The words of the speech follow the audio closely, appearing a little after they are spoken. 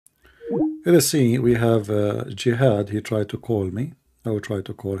Let's see, we have Jihad. He tried to call me. I will try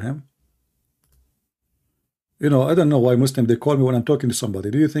to call him. You know, I don't know why Muslim they call me when I'm talking to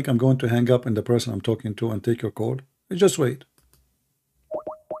somebody. Do you think I'm going to hang up on the person I'm talking to and take your call? Just wait.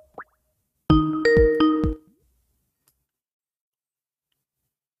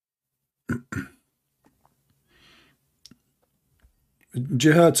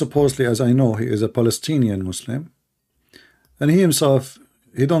 Jihad, supposedly, as I know, he is a Palestinian Muslim, and he himself,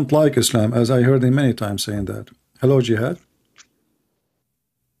 he don't like Islam, as I heard him many times saying that. Hello, Jihad.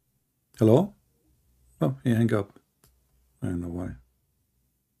 Hello. Oh, he hang up. I don't know why.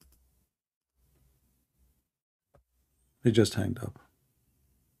 He just hanged up.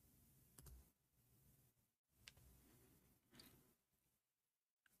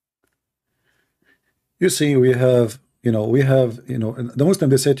 You see, we have, the Muslim,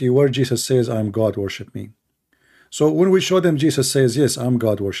 they say to you, where Jesus says, I'm God, worship me. So when we show them Jesus says, yes, I'm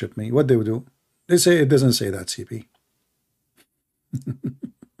God, worship me, what they would do? They say, it doesn't say that, CP.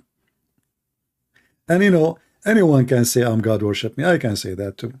 And anyone can say, I'm God, worship me. I can say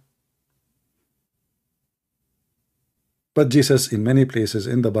that too. But Jesus, in many places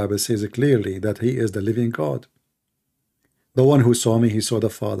in the Bible, says clearly that he is the living God. The one who saw me, he saw the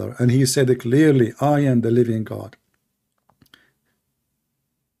Father. And he said clearly, I am the living God.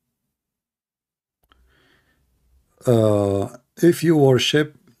 If you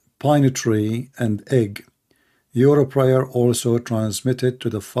worship pine tree and egg, your prayer also transmitted to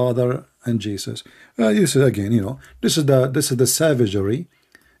the Father and Jesus. This is again, this is the savagery,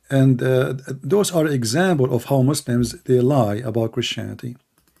 and those are example of how Muslims they lie about Christianity.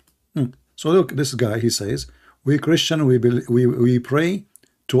 So look, this guy, he says, we Christian, we pray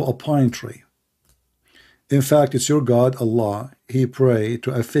to a pine tree. In fact, it's your God, Allah. He pray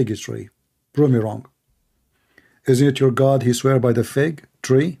to a fig tree. Prove me wrong. Isn't it your God? He swear by the fig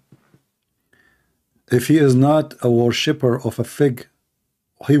tree. If he is not a worshipper of a fig,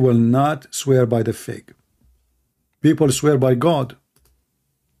 he will not swear by the fig. People swear by God.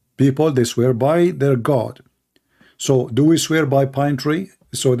 People, they swear by their God. So do we swear by pine tree?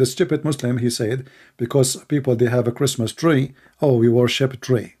 So the stupid Muslim, he said, because people, they have a Christmas tree, oh, we worship a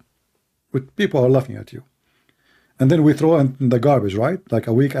tree. People are laughing at you. And then we throw it in the garbage, right? Like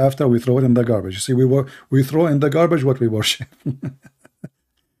a week after, we throw it in the garbage. You see, we throw in the garbage what we worship.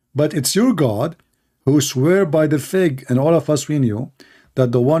 But it's your God who swear by the fig, and all of us, we knew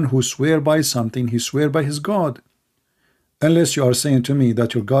that the one who swear by something, he swear by his God. Unless you are saying to me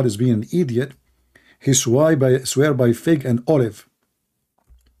that your God is being an idiot, he swear by fig and olive.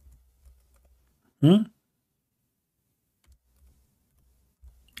 And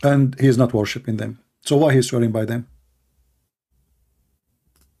he is not worshiping them. So why he's swearing by them?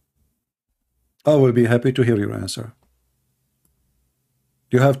 I will be happy to hear your answer.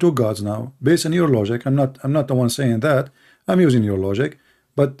 You have two gods now, based on your logic. I'm not the one saying that. I'm using your logic.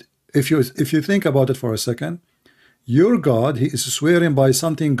 But if you think about it for a second, your God, he is swearing by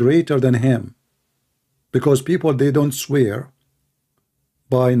something greater than him. Because people, they don't swear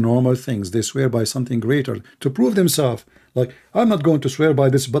by normal things. They swear by something greater to prove themselves. Like, I'm not going to swear by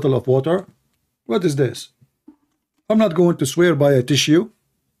this bottle of water. What is this? I'm not going to swear by a tissue.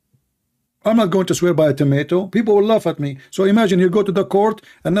 I'm not going to swear by a tomato. People will laugh at me. So imagine you go to the court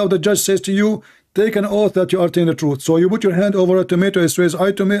and now the judge says to you, take an oath that you are telling the truth. So you put your hand over a tomato and says,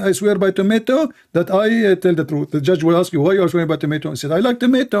 I swear by tomato that I tell the truth. The judge will ask you, why you are swearing by tomato? And says, I like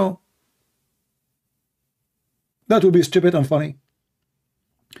tomato. That would be stupid and funny.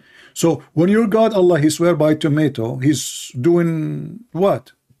 So when your God Allah, he swear by tomato, he's doing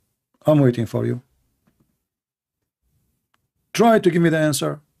what? I'm waiting for you. Try to give me the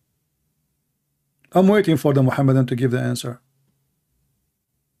answer. I'm waiting for the Muhammadan to give the answer.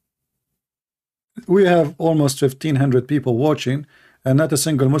 We have almost 1,500 people watching, and not a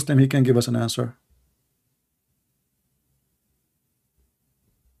single Muslim he can give us an answer.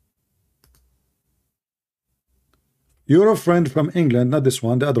 You're a friend from England, not this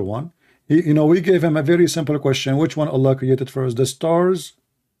one, the other one. We gave him a very simple question. Which one Allah created first, the stars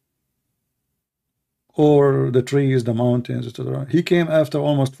or the trees, the mountains, etc.? He came after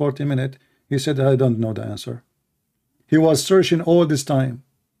almost 40 minutes. He said, I don't know the answer. He was searching all this time.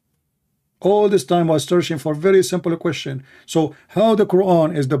 All this time was searching for a very simple question. So how the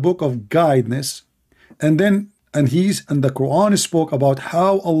Quran is the book of guidance, and the Quran spoke about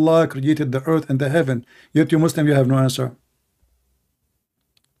how Allah created the earth and the heaven, yet you Muslim, you have no answer.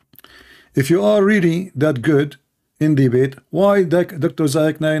 If you are really that good in debate, why Dr.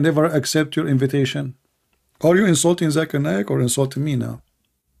 Zakir Naik never accept your invitation? Are you insulting Zakir Naik or insulting me now?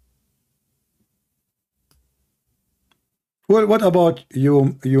 Well, what about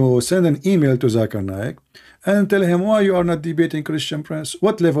you send an email to Zakir Naik and tell him why you are not debating Christian Prince?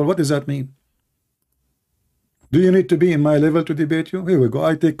 What level? What does that mean? Do you need to be in my level to debate you? Here we go.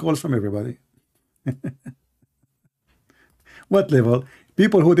 I take calls from everybody. What level?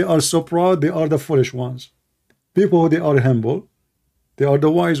 People who they are so proud, they are the foolish ones. People who they are humble, they are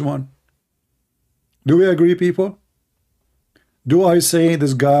the wise one. Do we agree, people? Do I say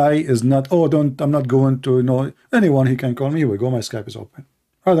this guy is not, oh, don't, I'm not going to, anyone, he can call me. Here we go, my Skype is open.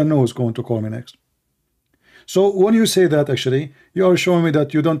 I don't know who's going to call me next. So when you say that, actually, you are showing me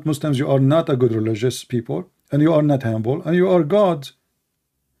that you don't, Muslims, you are not a good religious people, and you are not humble, and you are gods.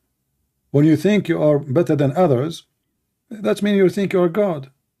 When you think you are better than others, that means you think you are God.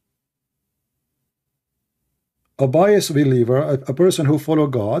 A biased believer, a person who follow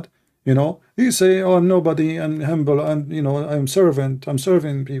God, he say, oh, I'm nobody, I'm humble, and I'm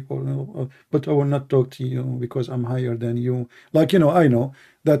serving people, but I will not talk to you because I'm higher than you. Like, I know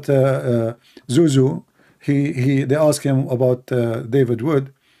that Zuzu, they asked him about David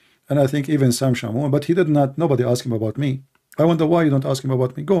Wood, and I think even Sam Shamoun, but he did not, nobody asked him about me. I wonder why you don't ask him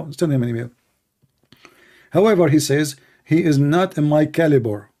about me. Go, send him an email. However, he says, he is not in my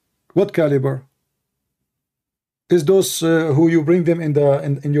caliber. What caliber? Is those who you bring them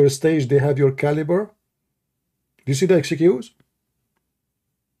in your stage, they have your caliber? Do you see the excuse?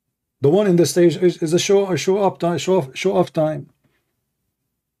 The one in the stage is a show off time.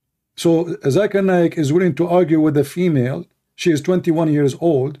 So Zakir Naik is willing to argue with a female. She is 21 years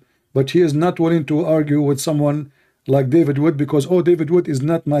old, but he is not willing to argue with someone like David Wood because, oh, David Wood is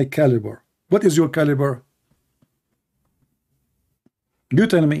not my caliber. What is your caliber? You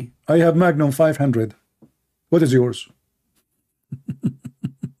tell me. I have Magnum 500. What is yours?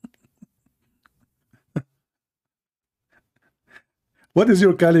 What is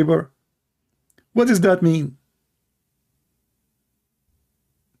your caliber? What does that mean?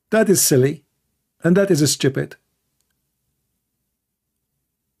 That is silly, and that is stupid.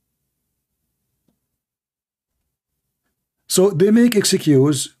 So they make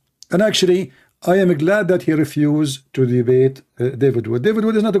excuse, and actually, I am glad that he refused to debate David Wood. David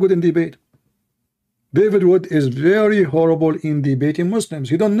Wood is not good in debate. David Wood is very horrible in debating Muslims.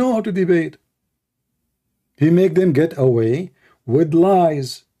 He don't know how to debate. He make them get away with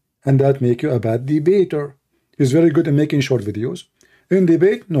lies, and that make you a bad debater. He's very good in making short videos. In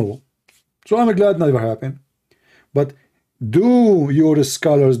debate, no. So I'm glad never happened. But do your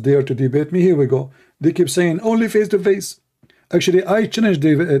scholars dare to debate me? Here we go. They keep saying only face to face. Actually, I challenged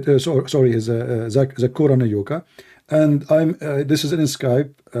David. Zakura Nayuka, and this is in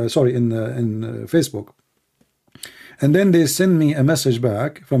Skype. In Facebook. And then they send me a message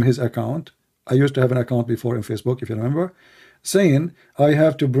back from his account. I used to have an account before in Facebook, if you remember, saying I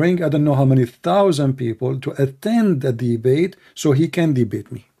have to bring I don't know how many thousand people to attend the debate so he can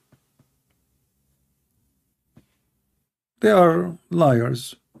debate me. They are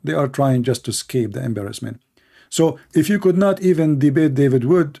liars. They are trying just to escape the embarrassment. So if you could not even debate David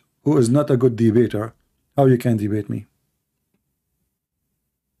Wood, who is not a good debater, how you can debate me?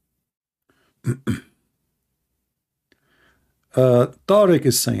 Tariq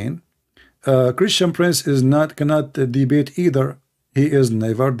is saying Christian Prince cannot debate either. He is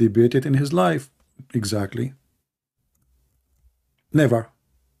never debated in his life. Exactly. Never.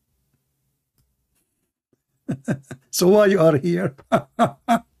 So why you are here?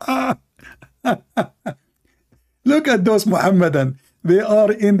 Look at those Muhammadan. They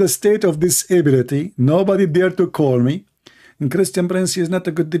are in the state of disability. Nobody dare to call me. And Christian Prince is not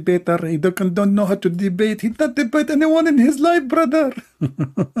a good debater. He don't know how to debate. He not debate anyone in his life, brother.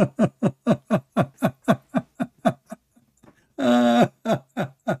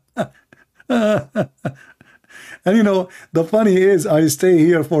 And the funny is I stay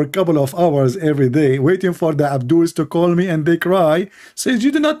here for a couple of hours every day waiting for the Abduls to call me, and they cry, says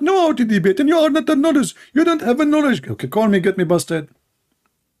you do not know how to debate and you are not a knowledge. You don't have a knowledge. Okay, call me, get me busted.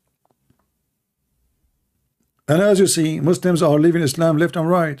 And as you see, Muslims are leaving Islam left and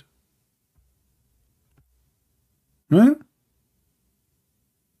right. Huh?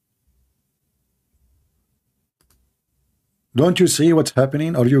 Don't you see what's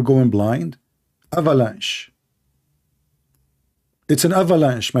happening? Are you going blind? Avalanche. It's an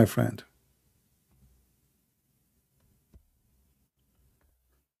avalanche, my friend.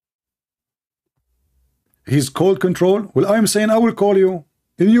 He's called control. Well, I'm saying I will call you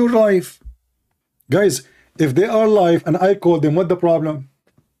in your life. Guys, if they are live and I call them, what the problem?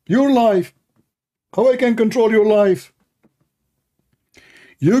 Your life. How I can control your life?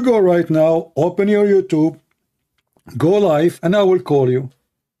 You go right now, open your YouTube, go live, and I will call you.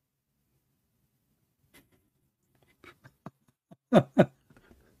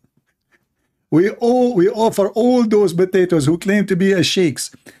 We offer all those potatoes who claim to be a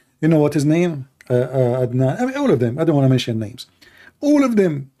sheikhs. You know what his name? Adnan. I mean, all of them. I don't want to mention names. All of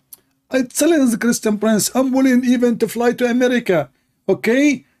them. I tell him, the Christian Prince, I'm willing even to fly to America.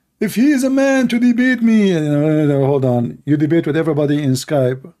 Okay? If he is a man to debate me, hold on. You debate with everybody in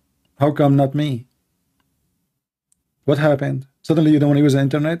Skype. How come not me? What happened? Suddenly you don't want to use the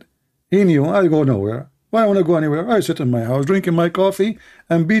internet? He knew I go nowhere. Why I want to go anywhere? I sit in my house drinking my coffee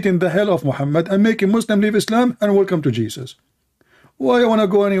and beating the hell of Muhammad and making Muslim leave Islam and welcome to Jesus. Why I want to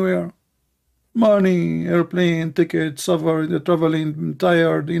go anywhere? Money, airplane ticket, suffer, traveling,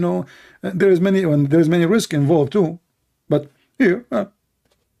 tired, you know. There's many risk involved too. But here,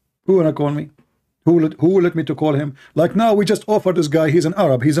 who wanna call me? Who will let me to call him? Like now we just offered this guy, he's an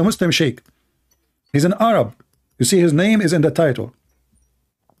Arab, he's a Muslim sheikh. He's an Arab. You see his name is in the title.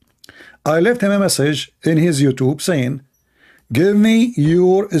 I left him a message in his YouTube saying, give me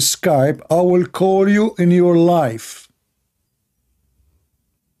your Skype, I will call you in your life.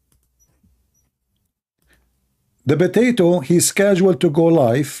 The potato, he's scheduled to go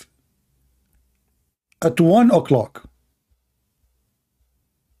live at 1 o'clock.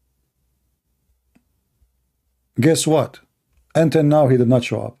 Guess what? Until now, he did not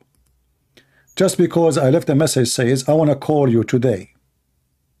show up. Just because I left a message says, I want to call you today.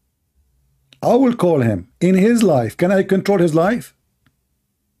 I will call him in his life. Can I control his life?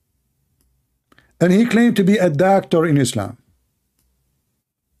 And he claimed to be a doctor in Islam.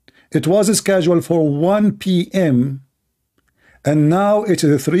 It was scheduled for 1 p.m. and now it's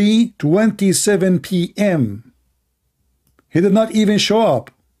 3:27 p.m. He did not even show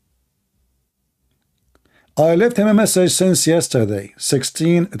up. I left him a message since yesterday,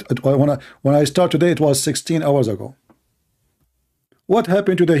 16. When I start today, it was 16 hours ago. What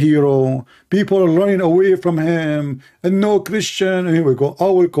happened to the hero? People are running away from him, and no Christian. And here we go. I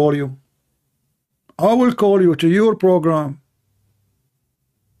will call you. I will call you to your program.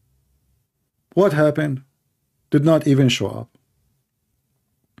 What happened? Did not even show up.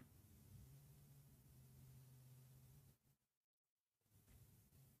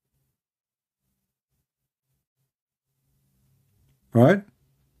 Right?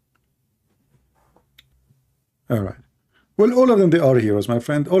 All right. Well, all of them, they are heroes, my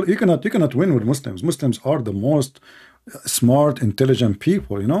friend. You cannot win with Muslims. Muslims are the most smart, intelligent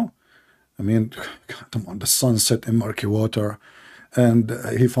people, you know. I mean, come on, the sun set in murky water, and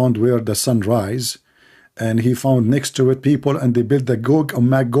he found where the sun rise, and he found next to it people, and they built the Gog and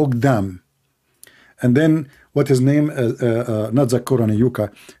Magog dam. And then what his name, not Zakur and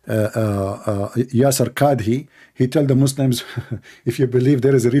Yuka, Yasser Kadhi, he tell the Muslims, if you believe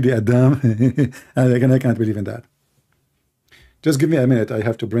there is really a dam, and I can't believe in that. Just give me a minute. I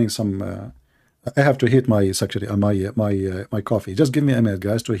have to bring some. I have to heat my my coffee. Just give me a minute,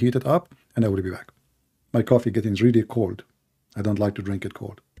 guys, to heat it up, and I will be back. My coffee getting really cold. I don't like to drink it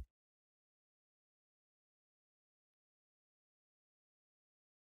cold.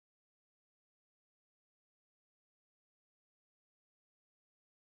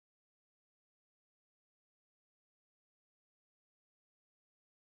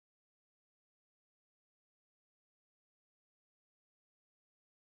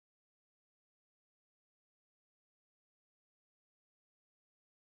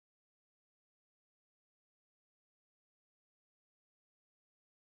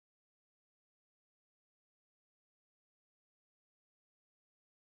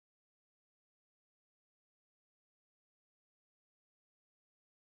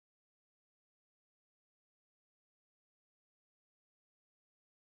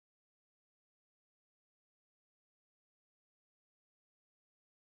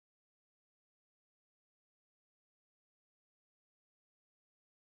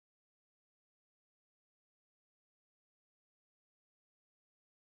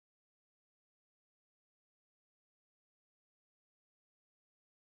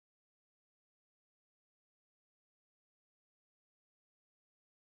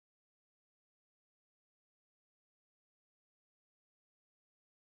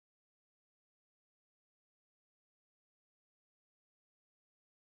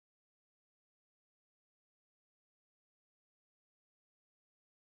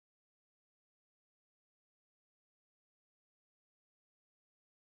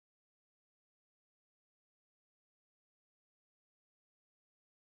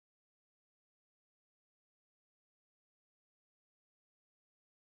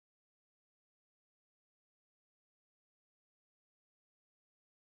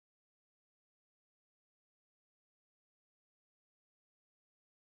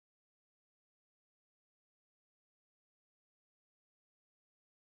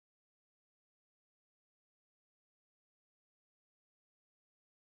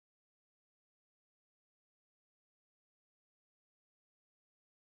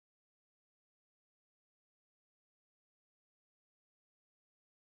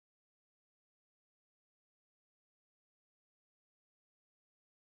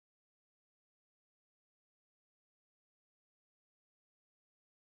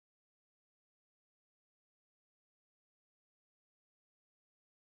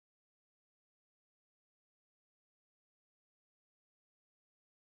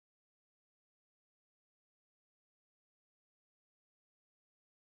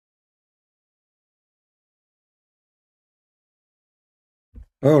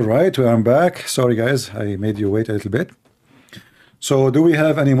 All right, we are back. Sorry, guys, I made you wait a little bit. So, do we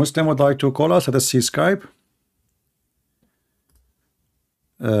have any Muslim would like to call us? Let us see Skype.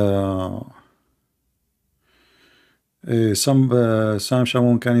 Sam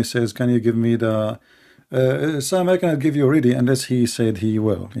Shamoun, can you says, can you give me the Sam? I cannot give you already unless he said he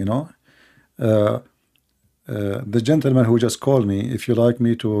will. You know, the gentleman who just called me. If you like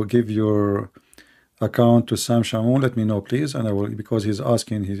me to give your account to Sam Shamoun, let me know, please, and I will, because he's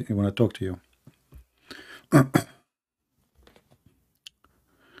asking. He want to talk to you.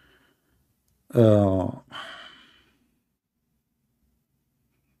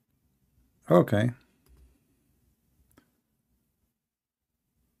 Okay.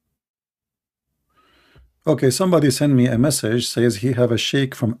 Okay, somebody sent me a message, says he have a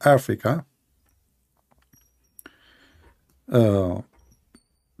sheikh from Africa.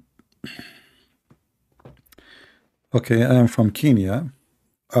 Okay, I am from Kenya,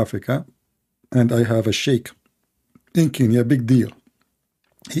 Africa, and I have a sheikh in Kenya, big deal.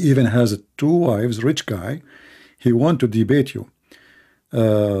 He even has 2 wives, rich guy. He want to debate you.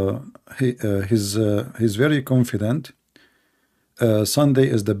 He's very confident. Sunday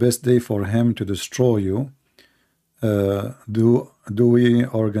is the best day for him to destroy you. Do we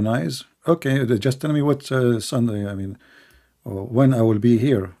organize? Okay, just tell me what Sunday. I mean, when I will be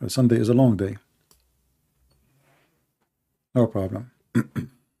here. Sunday is a long day. No problem.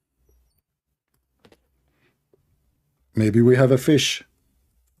 Maybe we have a fish.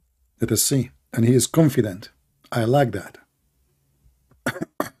 Let us see. And he is confident. I like that.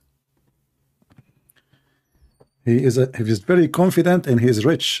 He is very confident and he is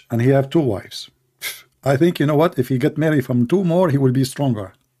rich and he have 2 wives. I think, you know what, if he get married from 2 more, he will be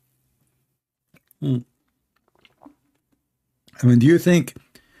stronger. I mean, do you think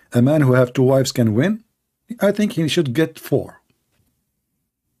a man who have 2 wives can win? I think he should get 4.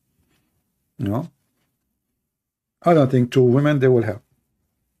 You know, I don't think 2 women they will have.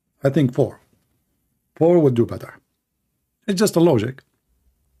 I think 4. 4 would do better. It's just a logic.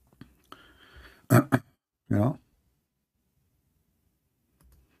 You know?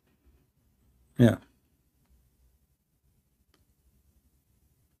 Yeah.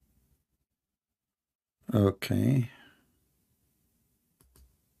 Okay.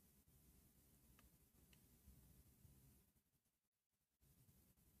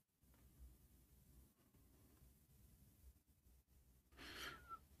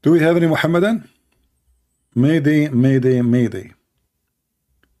 Do we have any Muhammadan? Mayday, Mayday, Mayday.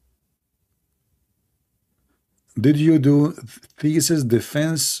 Did you do thesis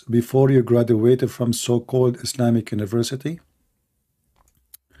defense before you graduated from so-called Islamic university?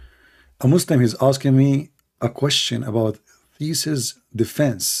 A Muslim is asking me a question about thesis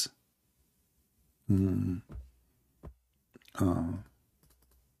defense.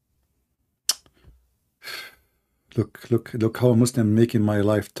 Look how a Muslim making my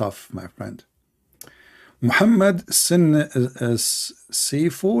life tough, my friend. Muhammad sin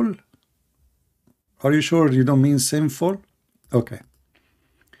sinful. Are you sure you don't mean sinful? Okay.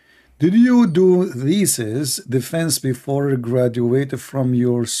 Did you do thesis defense before you graduated from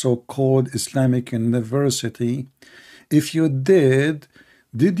your so-called Islamic university? If you did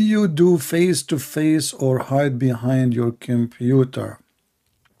you do face-to-face or hide behind your computer?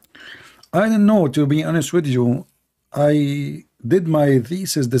 I don't know, to be honest with you. I did my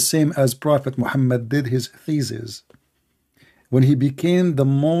thesis the same as Prophet Muhammad did his thesis when he became the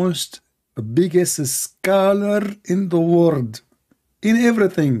biggest scholar in the world, in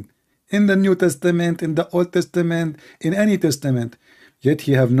everything, in the New Testament, in the Old Testament, in any testament. Yet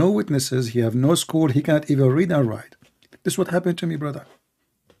he have no witnesses, he have no school, he cannot even read and write. This is what happened to me, brother.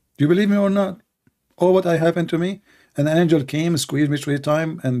 Do you believe me or not? Or what I happened to me? An angel came, squeezed me 3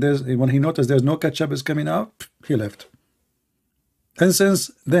 times, and when he noticed there's no ketchup is coming out, he left. And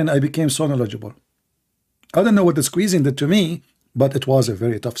since then I became so knowledgeable. I don't know what the squeezing did to me, but it was a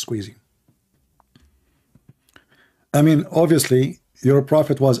very tough squeezing. I mean, obviously, your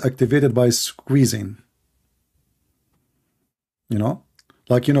prophet was activated by squeezing. You know,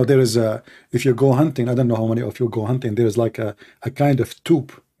 like, you know, there is a, if you go hunting, I don't know how many of you go hunting, there's like a kind of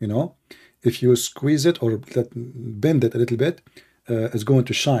tube, you know, if you squeeze it or bend it a little bit, it's going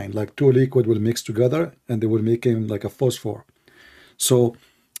to shine, like 2 liquid will mix together and they will make him like a phosphor. So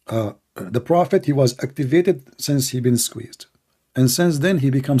the prophet, he was activated since he been squeezed, and since then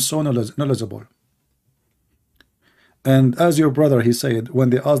he becomes so knowledgeable. And as your brother, he said, when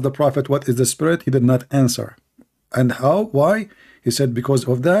they asked the prophet what is the spirit, he did not answer. And how? Why? He said because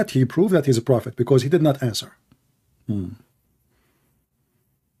of that he proved that he's a prophet, because he did not answer.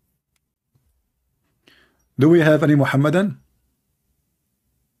 Do we have any Muhammadan?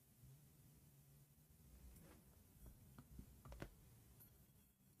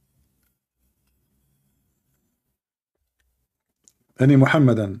 Any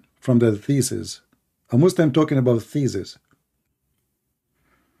Muhammadan from the thesis. A Muslim talking about thesis.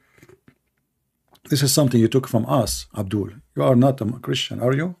 This is something you took from us, Abdul. You are not a Christian,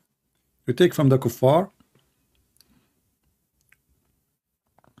 are you? You take from the kuffar.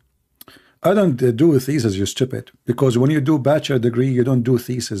 I don't do thesis, you stupid. Because when you do bachelor degree, you don't do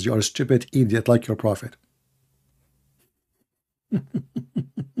thesis. You are a stupid idiot like your prophet.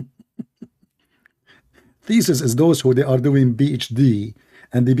 Thesis is those who they are doing PhD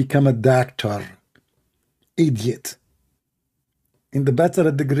and they become a doctor. Idiot. In the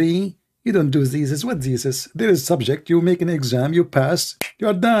bachelor degree, you don't do thesis. What thesis? There is subject. You make an exam, you pass, you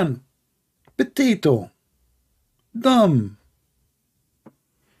are done. Potato. Dumb.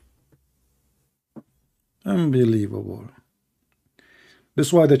 Unbelievable. This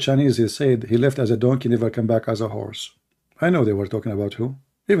is why the Chinese, he said he left as a donkey, never come back as a horse. I know they were talking about who,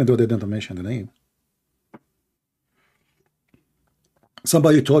 even though they didn't mention the name.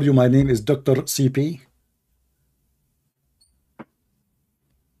 Somebody told you my name is Dr. CP.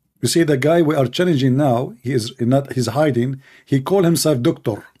 You see, the guy we are challenging now, he is not, he's hiding. He called himself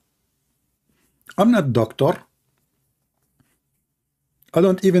doctor. I'm not doctor. I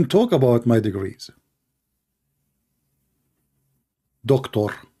don't even talk about my degrees. Doctor.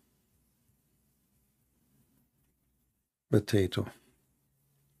 Potato.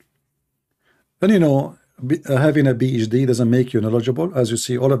 And you know, having a PhD doesn't make you knowledgeable. As you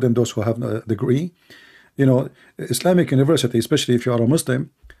see, all of them, those who have a degree, you know, Islamic University, especially if you are a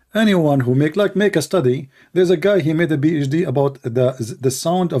Muslim, anyone who make a study. There's a guy, he made a PhD about the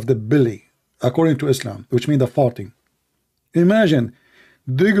sound of the belly according to Islam, which means the farting. Imagine,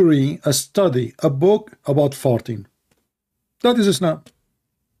 degree, a study, a book about farting. That is Islam.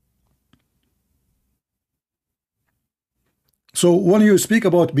 So when you speak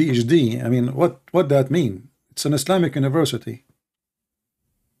about PhD, I mean, what that mean? It's an Islamic university.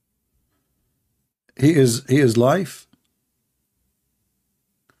 He is life.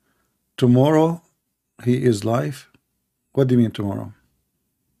 Tomorrow he is life. What do you mean tomorrow?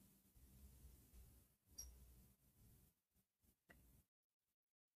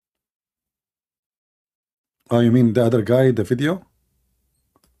 Oh, you mean the other guy, the video?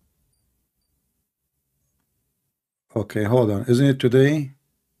 Okay, hold on. Isn't it today?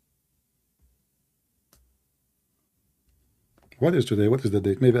 What is today? What is the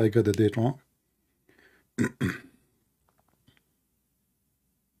date? Maybe I got the date wrong.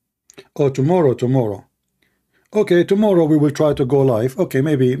 Oh, tomorrow. Okay, tomorrow we will try to go live. Okay,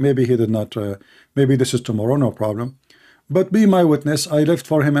 maybe he did not. Maybe this is tomorrow, no problem. But be my witness. I left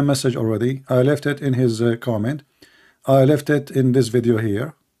for him a message already. I left it in his comment. I left it in this video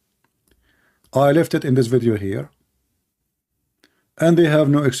here. I left it in this video here. And they have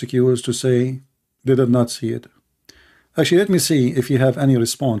no excuse to say they did not see it. Actually, let me see if you have any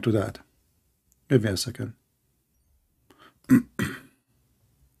response to that. Give me a second.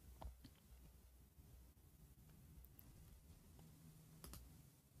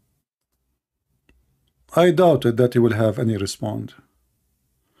 I doubted that he will have any response.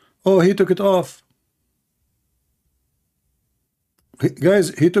 Oh, he took it off.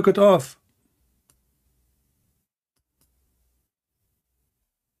 Guys, he took it off.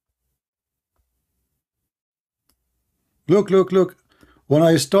 Look. When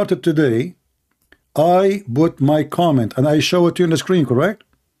I started today, I put my comment and I show it to you on the screen, correct?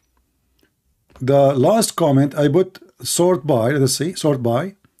 The last comment I put sort by, let's see, sort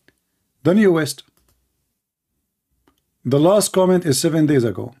by the newest. The last comment is 7 days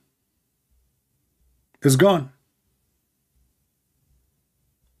ago. It's gone.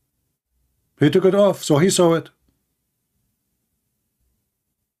 He took it off, so he saw it.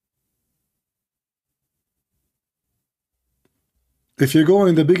 If you go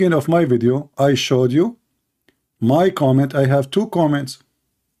in the beginning of my video, I showed you my comment. I have 2 comments.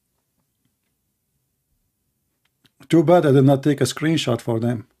 Too bad I did not take a screenshot for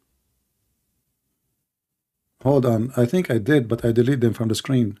them. Hold on, I think I did, but I deleted them from the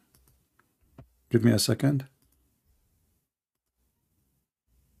screen. Give me a second.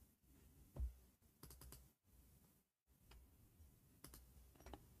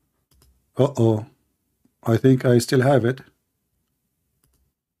 Uh-oh. I think I still have it.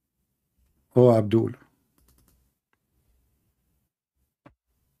 Oh, Abdul.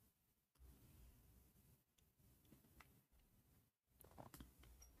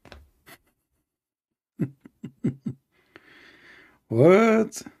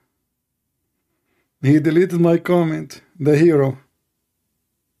 What? He deleted my comment, the hero.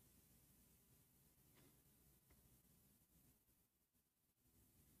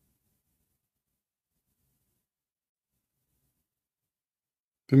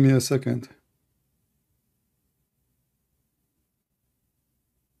 Give me a second.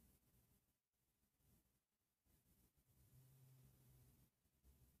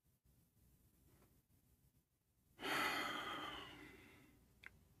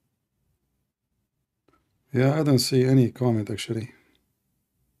 Yeah, I don't see any comment actually.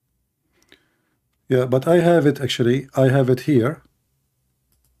 Yeah, but I have it actually. I have it here.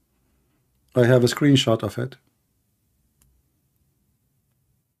 I have a screenshot of it.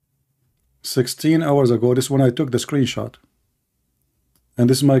 16 hours ago, this is when I took the screenshot. And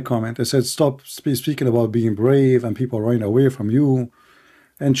this is my comment. I said, stop speaking about being brave and people running away from you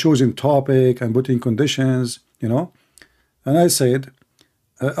and choosing topic and putting conditions, you know. And I said,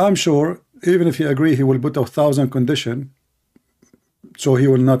 I'm sure even if he agree, he will put 1,000 condition, so he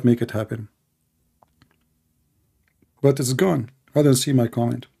will not make it happen. But it's gone. I don't see my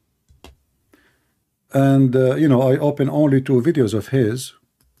comment. And you know, I open only 2 videos of his.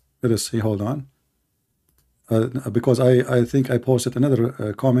 Let us see. Hold on. Because I think I posted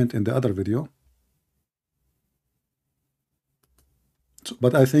another comment in the other video. So,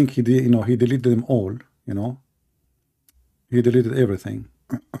 but I think he did, you know, he deleted them all, you know. He deleted everything.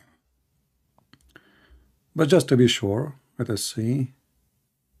 But just to be sure, let us see.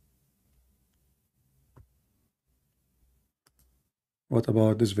 What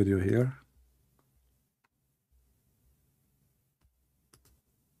about this video here?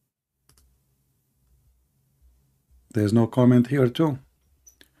 There's no comment here too.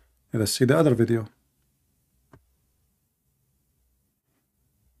 Let us see the other video.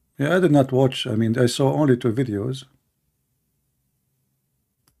 Yeah, I did not watch. I mean, I saw only 2 videos.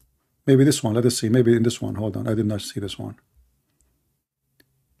 Maybe this one. Let us see. Maybe in this one. Hold on. I did not see this one.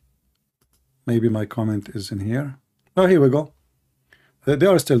 Maybe my comment is in here. Oh, here we go. They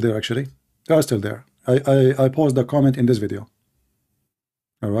are still there, actually. They are still there. I posted the comment in this video.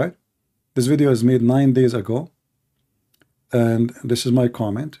 All right. This video is made 9 days ago. And this is my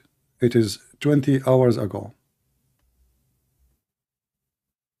comment. It is 20 hours ago.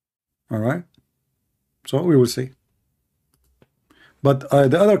 All right. So we will see. But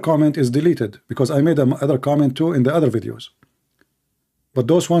the other comment is deleted because I made another comment too in the other videos. But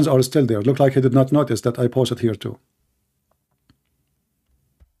those ones are still there. Look like he did not notice that I posted here too.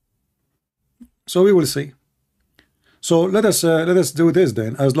 So we will see. So let us do this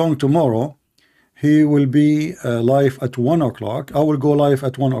then. As long tomorrow he will be live at 1 o'clock. I will go live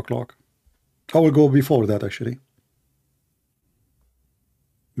at 1 o'clock. I will go before that actually.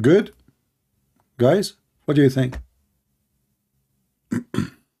 Good, guys. What do you think?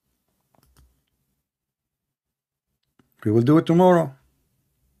 We will do it tomorrow.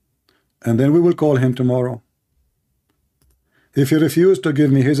 And then we will call him tomorrow. If he refuses to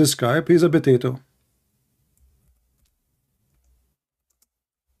give me his Skype, he's a potato.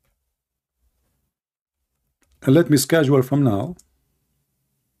 And let me schedule from now.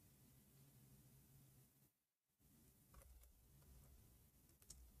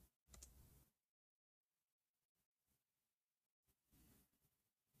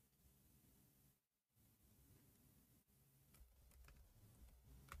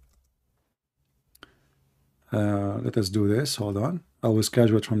 Let us do this. Hold on. I will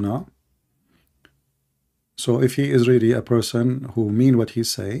schedule it from now. So if he is really a person who mean what he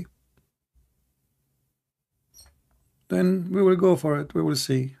say, then we will go for it. We will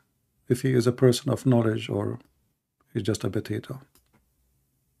see if he is a person of knowledge or he's just a potato.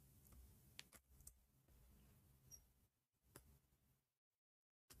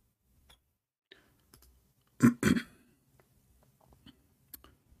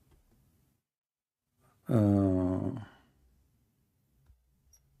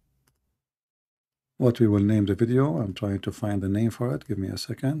 What we will name the video. I'm trying to find the name for it. Give me a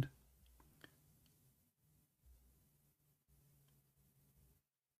second.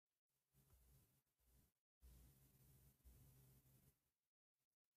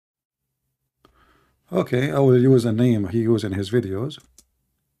 Okay, I will use a name he used in his videos.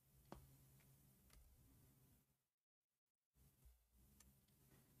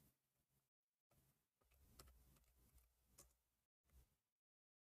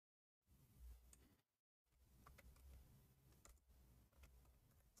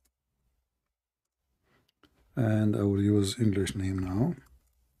 And I will use English name now.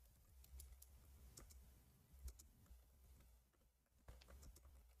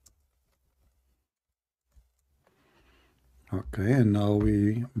 Okay, and now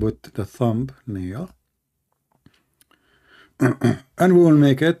we put the thumbnail. And we will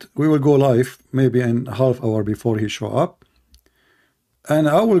make it, we will go live maybe in a half hour before he show up. And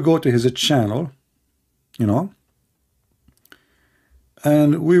I will go to his channel, you know.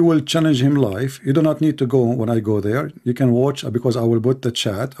 and we will challenge him live. You do not need to go when I go there. You can watch, because I will put the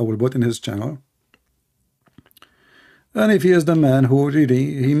chat. I will put in his channel. And if he is the man who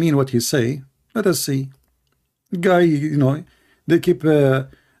really he mean what he say, let us see. Guy, you know, they keep you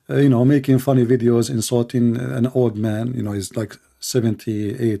know, making funny videos, insulting an old man. You know, he's like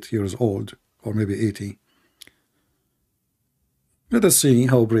 78 years old, or maybe 80. Let us see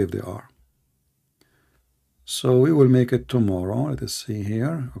how brave they are. So we will make it tomorrow. Let us see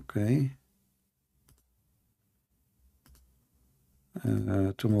here. Okay.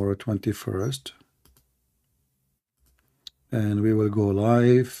 Tomorrow, 21st. And we will go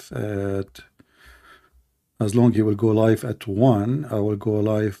live at, as long he will go live at 1, I will go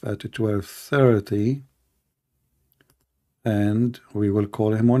live at 12:30. And we will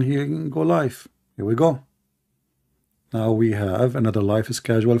call him on here and go live. Here we go. Now we have another live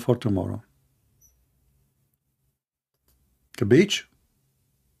schedule for tomorrow. Beach.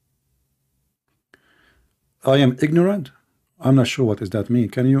 I am ignorant. I'm not sure what does that mean.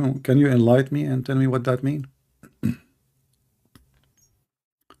 Can you enlighten me and tell me what that means?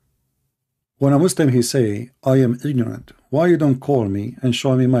 When a Muslim he say, I am ignorant, why you don't call me and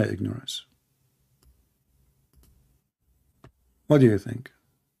show me my ignorance? What do you think?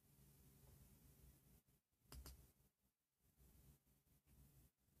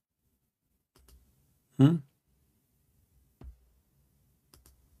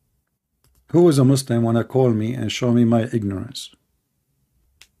 Who is a Muslim wanna call me and show me my ignorance?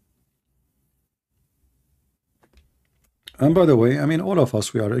 And by the way, I mean, all of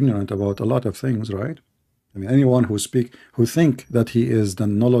us, we are ignorant about a lot of things, right? I mean, anyone who think that he is the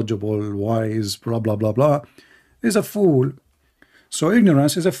knowledgeable, wise, blah, blah, blah, blah, is a fool. So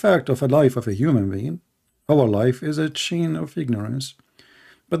ignorance is a fact of a life of a human being. Our life is a chain of ignorance.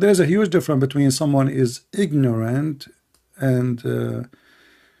 But there's a huge difference between someone is ignorant and,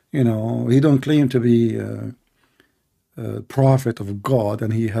 you know, he don't claim to be a prophet of God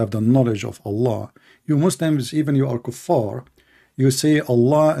and he have the knowledge of Allah. You Muslims, even you are kuffar, you say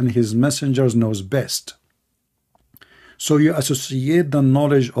Allah and his messengers knows best. So you associate the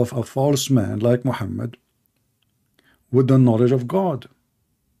knowledge of a false man like Muhammad with the knowledge of God.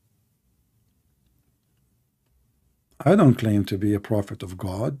 I don't claim to be a prophet of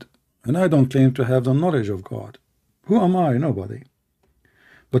God, and I don't claim to have the knowledge of God. Who am I? Nobody.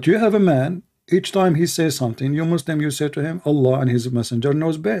 But you have a man, each time he says something, you Muslim, you say to him, Allah and his messenger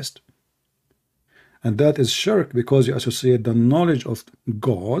knows best. And that is shirk, because you associate the knowledge of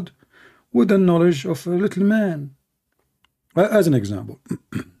God with the knowledge of a little man. As an example,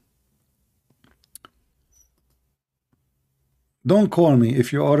 don't call me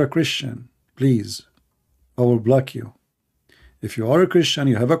if you are a Christian, please. I will block you. If you are a Christian,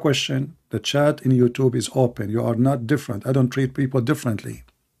 you have a question, the chat in YouTube is open. You are not different. I don't treat people differently.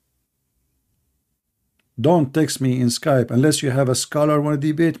 Don't text me in Skype unless you have a scholar want to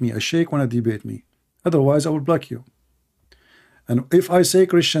debate me, a sheikh want to debate me. Otherwise, I will block you. And if I say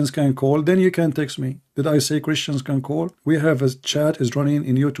Christians can call, then you can text me. Did I say Christians can call? We have a chat is running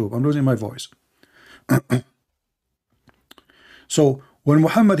in YouTube. I'm losing my voice. So when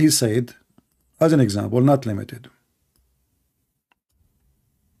Muhammad he said, as an example, not limited,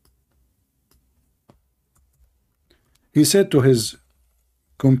 he said to his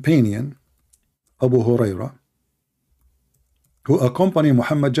companion Abu Huraira, who accompanied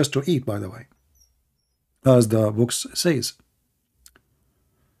Muhammad just to eat, by the way, as the book says,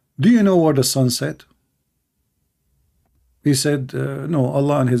 do you know where the sun set? He said, no,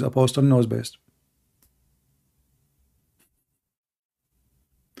 Allah and his apostle knows best.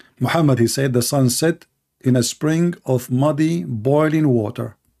 Muhammad, he said, the sun set in a spring of muddy, boiling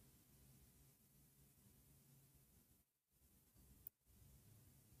water.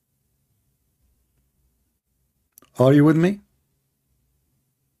 Are you with me?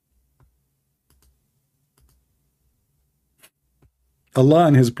 Allah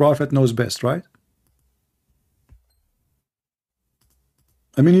and his prophet knows best, right?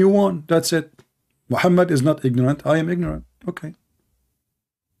 I mean, you won. That's it. Muhammad is not ignorant. I am ignorant. Okay.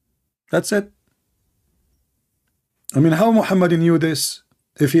 That's it. I mean, how Muhammad knew this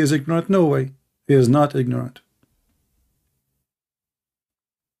if he is ignorant? No way. He is not ignorant.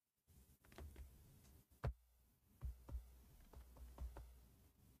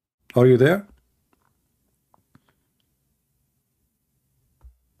 Are you there?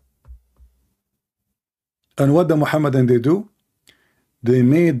 And what the Muhammadan they do? They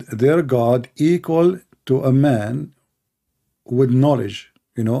made their God equal to a man with knowledge,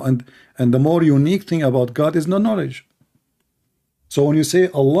 you know, and the more unique thing about God is the knowledge. So when you say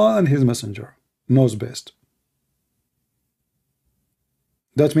Allah and his messenger knows best,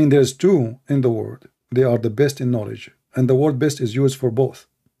 That means there's two in the word. They are the best in knowledge. And the word best is used for both.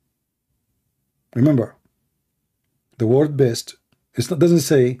 Remember, the word best, doesn't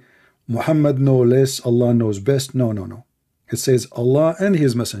say Muhammad knows less, Allah knows best. No, no, no. It says Allah and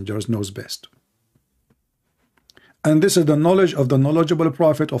his messengers knows best. And this is the knowledge of the knowledgeable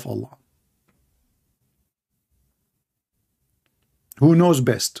prophet of Allah, who knows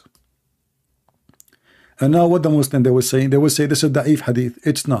best. And now what the Muslim, they will say this is da'if hadith.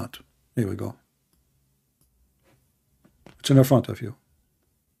 It's not. Here we go. It's in the front of you.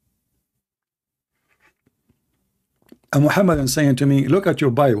 And Muhammad is saying to me, look at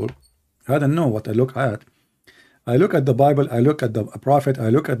your Bible. I don't know what I look at. I look at the Bible, I look at the prophet, I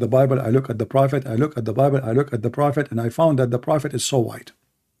look at the Bible, I look at the prophet, I look at the Bible, I look at the prophet, and I found that the prophet is so white.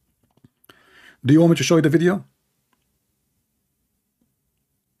 Do you want me to show you the video?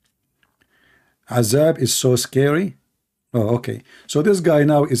 Azab is so scary. Oh, okay. So this guy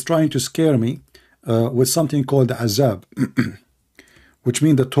now is trying to scare me with something called the azab, which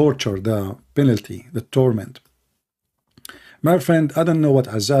means the torture, the penalty, the torment. My friend, I don't know what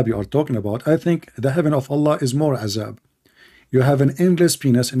azab you are talking about. I think the heaven of Allah is more azab. You have an endless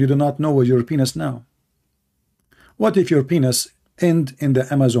penis and you do not know where your penis now. What if your penis end in the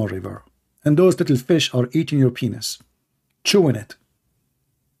Amazon River and those little fish are eating your penis, chewing it?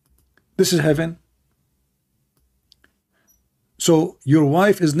 This is heaven. So your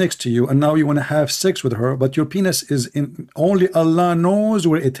wife is next to you and now you want to have sex with her, but your penis is in, only Allah knows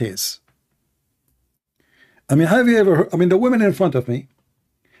where it is. I mean, have you ever heard, I mean, the women in front of me,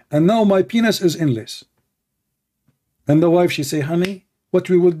 and now my penis is endless. And the wife, she say, honey, what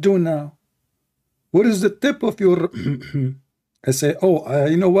we will do now? What is the tip of your... I say, oh,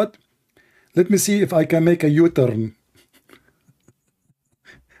 you know what? Let me see if I can make a U-turn.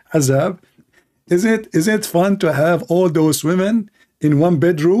 Azab, is it fun to have all those women in one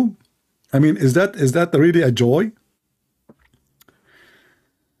bedroom? I mean, is that really a joy?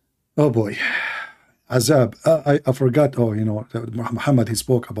 Oh boy. Azab, I forgot. Oh, you know, Muhammad, he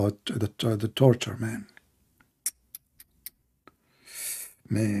spoke about the torture, man.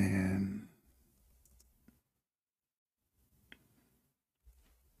 Man.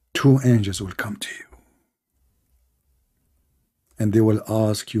 Two angels will come to you. And they will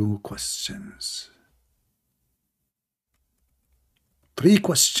ask you questions. 3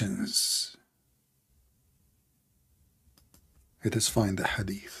 questions. Let us find the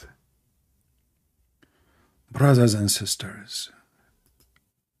hadith. Brothers and sisters,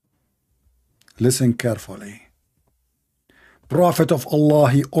 listen carefully. Prophet of Allah,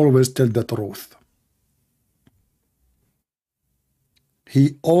 he always tell the truth.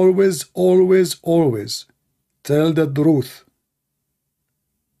 He always tell the truth.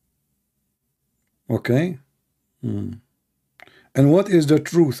 Okay? And what is the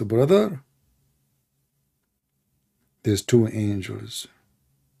truth, brother? There's 2 angels.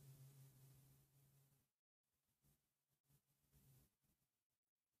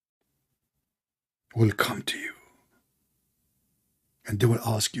 Will come to you and they will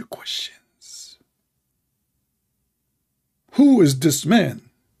ask you questions. Who is this man?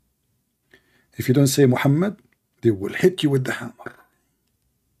 If you don't say Muhammad, they will hit you with the hammer.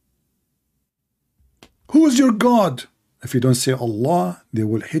 Who is your God? If you don't say Allah, they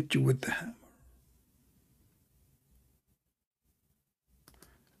will hit you with the hammer.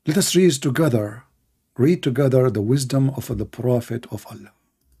 Let us read together the wisdom of the Prophet of Allah.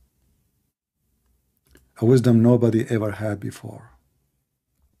 A wisdom nobody ever had before.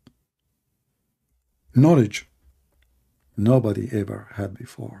 Knowledge nobody ever had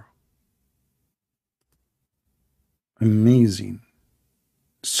before. Amazing,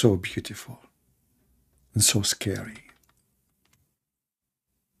 so beautiful, and so scary.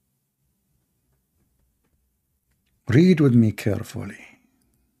 Read with me carefully.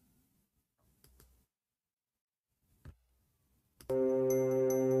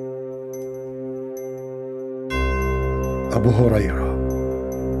 Abu Hurairah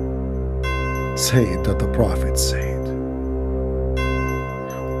said that the Prophet said,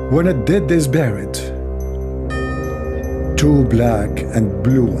 when a dead is buried, 2 black and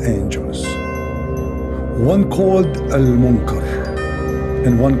blue angels, one called Al-Munkar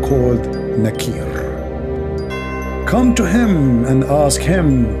and one called Nakir, come to him and ask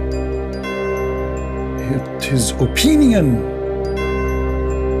him his opinion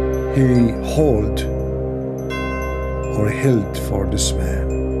he held for this man.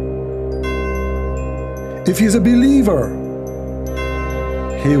 If he's a believer,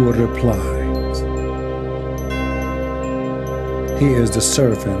 he will reply, he is the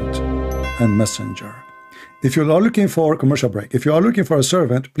servant and messenger. If you are looking for commercial break, if you are looking for a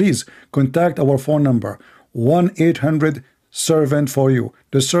servant, please contact our phone number 1-800 servant for you.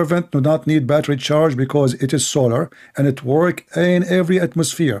 The servant do not need battery charge because it is solar and it work in every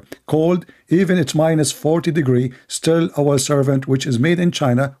atmosphere. Cold, even it's minus 40 degree, still our servant, which is made in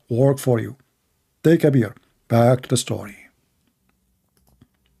China, work for you. Take a beer. Back to the story.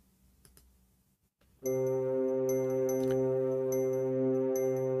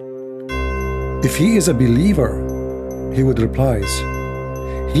 If he is a believer, he would reply,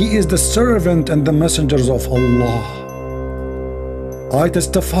 he is the servant and the messengers of Allah. I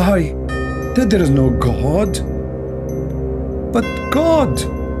testify that there is no God but God.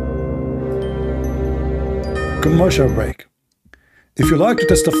 Commercial break. If you like to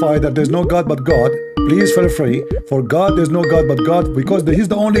testify that there's no God but God, please feel free. For God, there's no God but God, because He's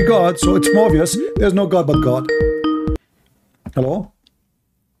the only God, so it's obvious there's no God but God. Hello?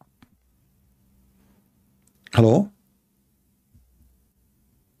 Hello?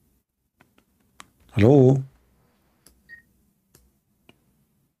 Hello?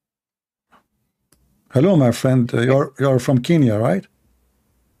 Hello, my friend. You're from Kenya, right?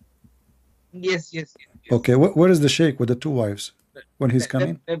 Yes. Okay. Where is the sheikh with the two wives when he's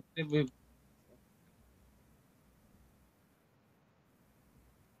coming? Let me.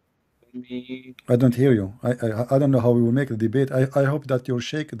 I don't hear you. I don't know how we will make the debate. I hope that your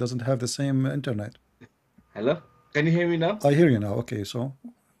sheikh doesn't have the same internet. Hello? Can you hear me now? I hear you now. Okay. So,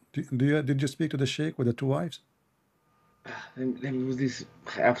 did you speak to the sheikh with the two wives? Let me use this.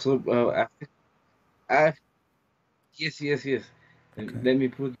 Absolute. Yes. Okay. Let me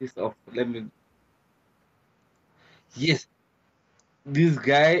put this off. Yes. This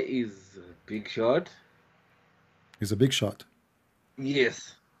guy is a big shot. He's a big shot.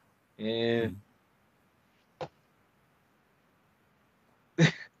 Yes. And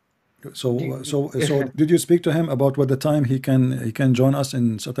So did you speak to him about what the time he can join us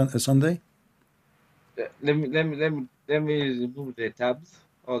in Sunday? let me remove the tabs.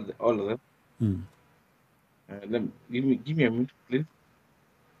 All of them. Give me a minute, please.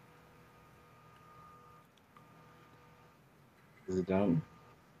 Is it down?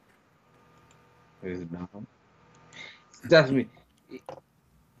 Where is it down? That's me.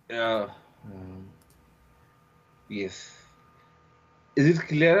 Yes. Is it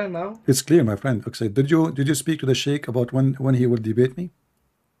clearer now? It's clear, my friend. Okay. Did you speak to the sheikh about when he will debate me?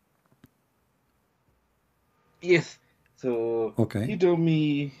 Yes. So Okay. he told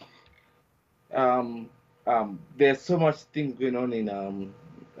me there's so much things going on in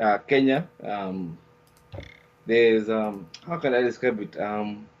Kenya. There's how can I describe it?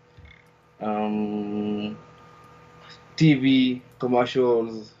 TV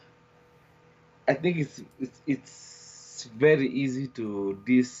commercials. I think it's very easy to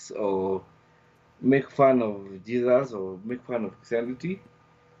diss or make fun of Jesus or make fun of Christianity.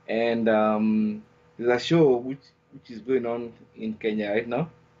 And there's a show which is going on in Kenya right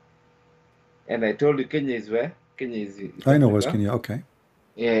now. And I told you Kenya is where? Kenya is I know where's Africa. Kenya. Okay.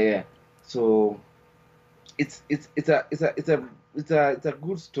 Yeah. So it's a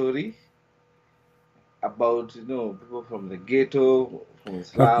good story about people from the ghetto, from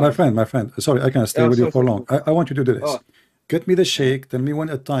Islam. My friend. Sorry, I can't stay with you for long. I want you to do this. Oh. Get me the sheikh. Tell me when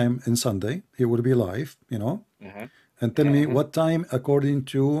a time in Sunday he will be live. And tell me what time according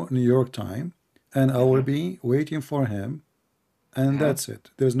to New York time, and I will be waiting for him. And that's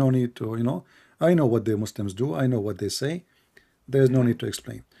it. There's no need to, I know what the Muslims do. I know what they say. There's no need to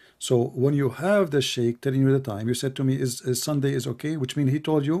explain. So when you have the sheikh telling you the time, you said to me, is Sunday is okay, which means he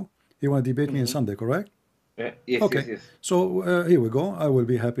told you he want to debate me on Sunday, correct? Yes. Okay. Yes. So here we go. I will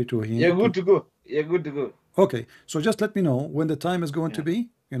be happy to hear. You're good to go. You're good to go. Okay. So just let me know when the time is going to be.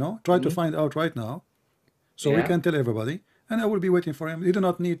 Try to find out right now, so we can tell everybody. And I will be waiting for him. You do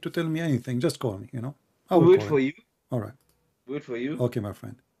not need to tell me anything. Just call me. I will wait call for him. you. All right. Wait for you. Okay, my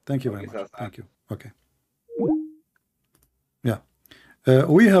friend. Thank you very much. Thank you. Okay. Yeah.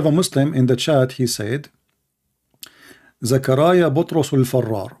 We have a Muslim in the chat. He said, Zakaria Butros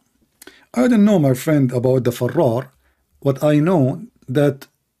al-Farrar. I don't know, my friend, about the Farrar. What I know that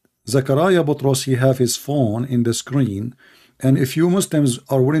Zakaria Butros, he have his phone in the screen, and if you Muslims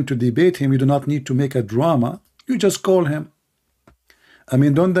are willing to debate him, you do not need to make a drama. You just call him. I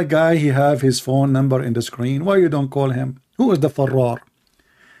mean, don't the guy he have his phone number in the screen? Why you don't call him? Who is the Farrar?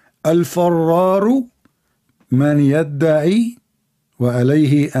 Al-Farraru man yadda'i wa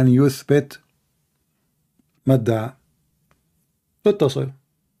alayhi an yuthbit madda'a. اتصل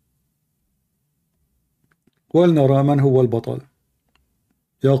ولنرى من هو البطل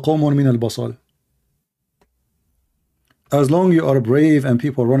يا قوم من البصل. As long you are brave and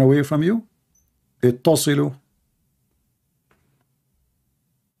people run away from you, اتصلوا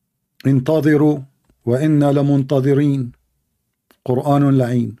انتظروا وإنا لمنتظرين قرآن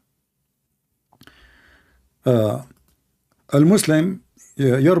لعين. المسلم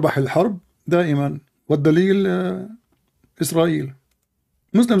يربح الحرب دائما، والدليل إسرائيل.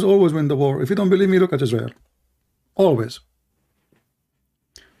 Muslims always win the war. If you don't believe me, look at Israel. Always.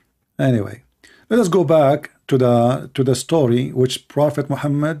 Anyway, let us go back to the story which Prophet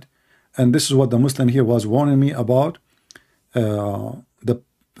Muhammad, and this is what the Muslim here was warning me about,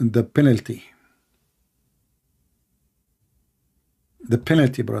 the penalty. The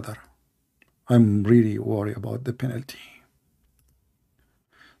penalty, brother. I'm really worried about the penalty.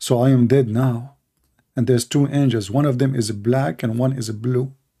 So I am dead now, and there's two angels. One of them is black and one is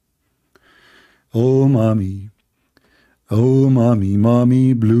blue. Oh, mommy. Oh, mommy,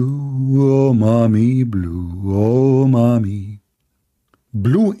 mommy blue. Oh, mommy blue. Oh, mommy.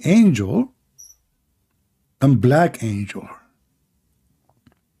 Blue angel and black angel.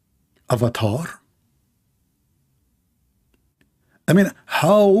 Avatar. I mean,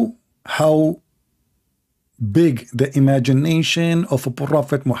 how big the imagination of a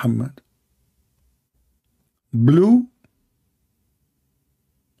Prophet Muhammad. Blue,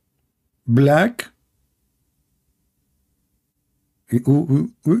 black.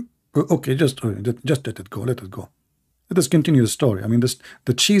 Okay, just let it go. Let it go. Let us continue the story. I mean,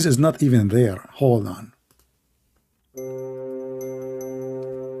 the cheese is not even there. Hold on.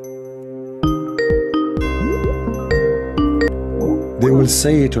 They will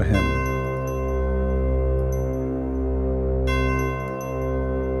say to him,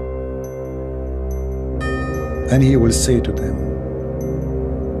 and he will say to them,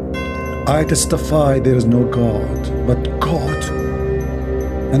 I testify there is no God but God,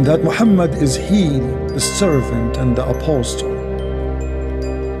 and that Muhammad is he, the servant and the apostle.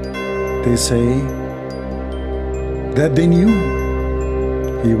 They say that they knew.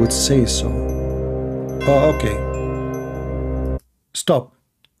 He would say so. Oh, okay. Stop.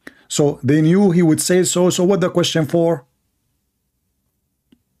 So they knew he would say so. So what the question for?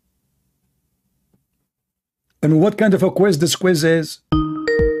 I mean, what kind of a quiz this quiz is?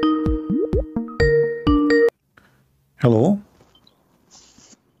 Hello?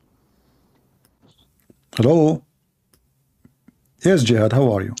 Hello? Yes, Jihad,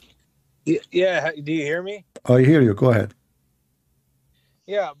 how are you? Yeah, do you hear me? I hear you. Go ahead.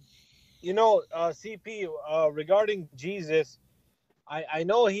 Yeah, you know, CP, regarding Jesus, I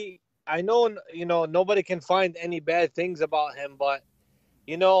know you know, nobody can find any bad things about him, but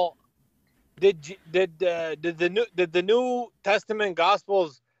you know, did the New Testament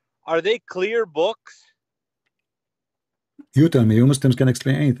Gospels, are they clear books? You tell me. You Muslims can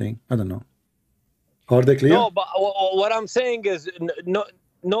explain anything. I don't know. Are they clear? No, but what I'm saying is,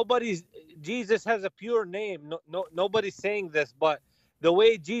 Jesus has a pure name. Nobody's saying this, but the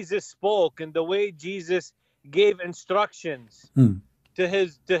way Jesus spoke and the way Jesus gave instructions to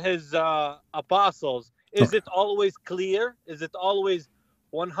his apostles, is it always clear? Is it always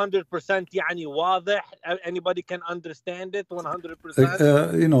 100% يعني واضح? Anybody can understand it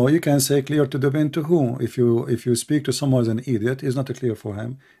 100%? You know, you can say clear to depend to whom. If you speak to someone as an idiot, it's not clear for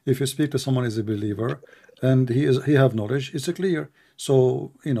him. If you speak to someone as a believer and he have knowledge, it's clear.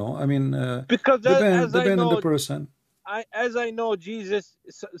 So, you know, I mean, because depend on the person. As I know, Jesus,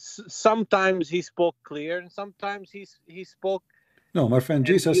 sometimes he spoke clear and sometimes he spoke. No, my friend,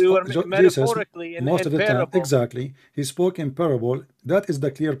 Jesus, metaphorically most of the parable. time, exactly, he spoke in parable. That is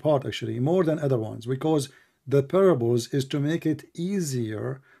the clear part, actually, more than other ones, because the parables is to make it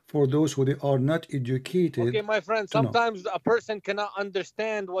easier for those who they are not educated. Okay, my friend, sometimes a person cannot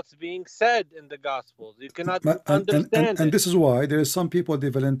understand what's being said in the Gospels. You cannot understand and this is why there is some people they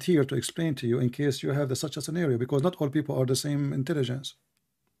volunteer to explain to you in case you have such a scenario, because not all people are the same intelligence.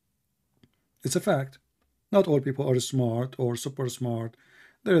 It's a fact. Not all people are smart or super smart.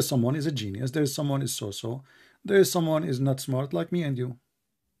 There is someone is a genius. There is someone is so-so. There is someone is not smart like me and you.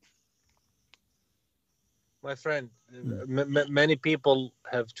 My friend, many people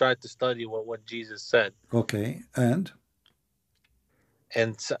have tried to study what Jesus said. Okay, and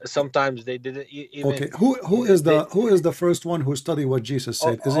sometimes they didn't even. Okay, who is the first one who studied what Jesus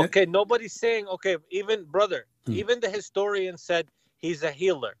said? Is okay, nobody's saying. Okay, even brother, even the historian said he's a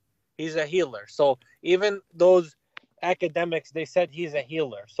healer. He's a healer. So even those academics, they said he's a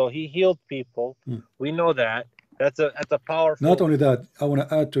healer. So he healed people. We know that. That's a powerful. Not only that, I want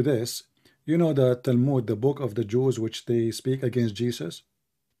to add to this. You know the Talmud, the book of the Jews, which they speak against Jesus?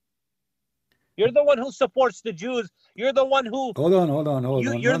 You're the one who supports the Jews. You're the one who. Hold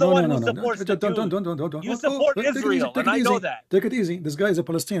on. You're the one who supports the Jews. Don't. You support Israel, and I know that. Take it easy. This guy is a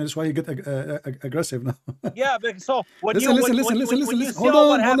Palestinian. That's why you get aggressive now. Yeah, but so when listen. you Hold saw on,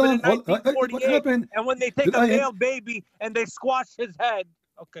 what happened hold in on. 1948, What happened? and when they take a male baby and they squash his head.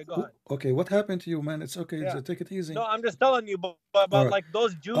 Okay, go ahead. Okay, what happened to you, man? It's okay. Yeah. Take it easy. No, I'm just telling you, but right. like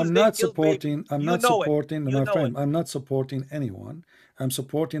those Jews, I'm they not kill supporting. babies. I'm not supporting my friend. I'm not supporting anyone. I'm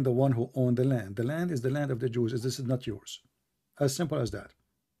supporting the one who owned the land. The land is the land of the Jews. This is not yours. As simple as that.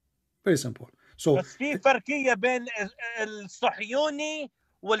 Very simple. So بس في فرقية بين الصهيوني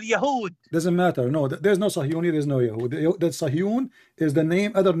واليهود. Doesn't matter. No, there's no Sahyuni, there's no Yahud. That Sahyun is the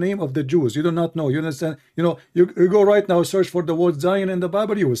name, other name of the Jews. You do not know. You understand? You know, you go right now, search for the word Zion in the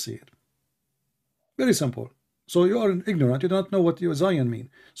Bible, you will see it. Very simple. So you are ignorant. You don't know what Zion mean.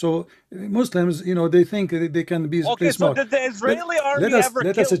 So Muslims, you know, they think they can be okay. So smart. did the Israeli army ever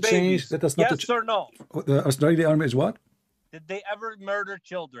kill babies? Let us not yes or no? The Israeli army is what? Did they ever murder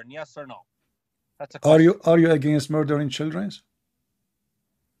children? Yes or no? That's a question. Are you against murdering children?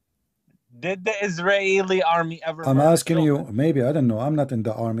 Did the Israeli army ever? I'm asking you. Maybe I don't know. I'm not in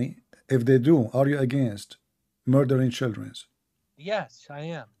the army. If they do, are you against murdering children? Yes, I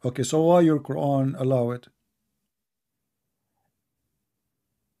am. Okay, so why your Quran allow it?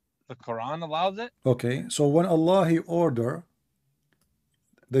 The Quran allows it. Okay, so when Allah He order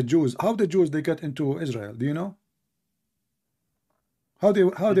the Jews, how the Jews they get into Israel? Do you know? How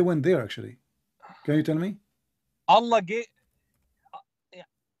they went there actually? Can you tell me? Allah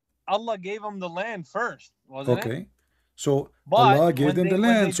gave them the land first, wasn't it? Okay, so But Allah gave them the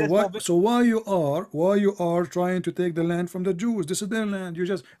land. they So why you are trying to take the land from the Jews? This is their land.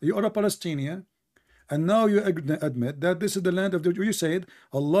 You are a Palestinian, and now you admit that this is the land of the Jews. You said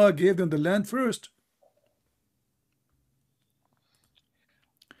Allah gave them the land first.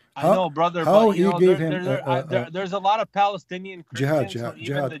 I know, brother. How but, He gave him? There's a lot of Palestinian Christians who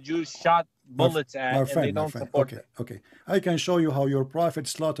even the Jews shot bullets at, and they don't support it. Okay. I can show you how your prophet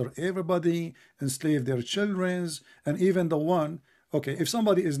slaughtered everybody, enslaved their children, and even the one. Okay, if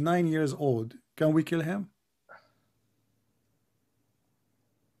somebody is 9 years old, can we kill him?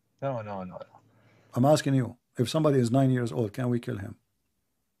 No. I'm asking you. If somebody is 9 years old, can we kill him?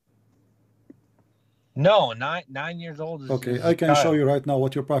 No, 9 years old is okay. I can show you right now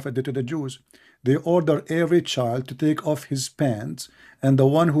what your prophet did to the Jews. They order every child to take off his pants, and the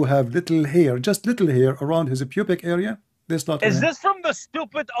one who have little hair, just little hair around his pubic area, they slaughter him. Is this from the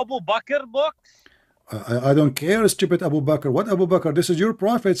stupid Abu Bakr book? I don't care, stupid Abu Bakr. What Abu Bakr? This is your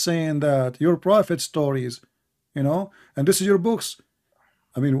prophet saying that. Your prophet stories, you know, and this is your books.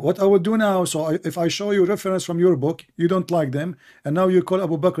 I mean, what I would do now, so if I show you reference from your book, you don't like them, and now you call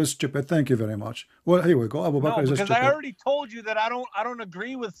Abu Bakr stupid. Thank you very much. Well, here we go. Abu Bakr is a stupid. Because I already told you that I don't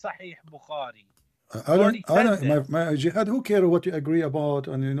agree with Sahih Bukhari. I don't. My jihad. Who cares what you agree about?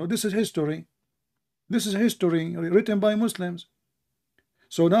 And you know, this is history. This is history written by Muslims.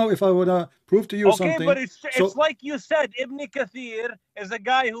 So now, if I would prove to you something, but it's like you said, Ibn Kathir is a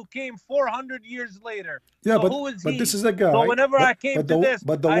guy who came 400 years later. Yeah, so who is he? This is a guy. So whenever I came to this,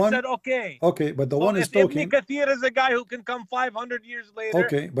 I said, okay. Okay, but the one is talking. Ibn Kathir is a guy who can come 500 years later.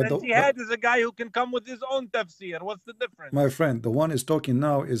 Okay, but the Jihad is a guy who can come with his own tafsir. What's the difference? My friend, the one is talking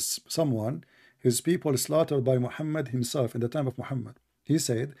now is someone, his people slaughtered by Muhammad himself in the time of Muhammad. He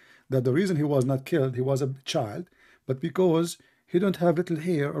said that the reason he was not killed, he was a child, but because he don't have little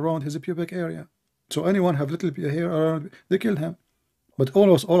hair around his pubic area. So anyone have little hair around, they killed him. But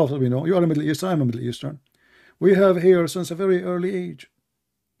all of us, we know, you are a Middle Eastern, I'm a Middle Eastern. We have hair since a very early age.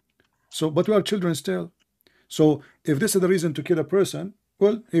 So, but we are children still. So if this is the reason to kill a person,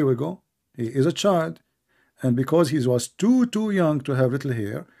 well, here we go. He is a child. And because he was too young to have little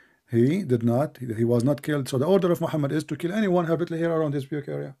hair, he was not killed. So the order of Muhammad is to kill anyone who have little hair around his pubic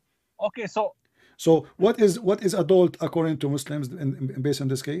area. Okay, so what is adult according to Muslims based on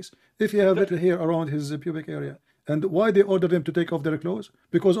this case? If you have little hair around his pubic area, and why they order them to take off their clothes?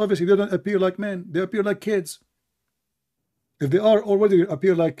 Because obviously they don't appear like men; they appear like kids. If they are already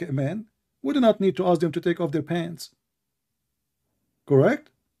appear like men, we do not need to ask them to take off their pants.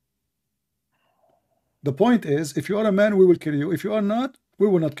 Correct? The point is, if you are a man, we will kill you. If you are not, we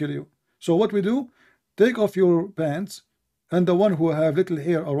will not kill you. So what we do? Take off your pants. And the one who have little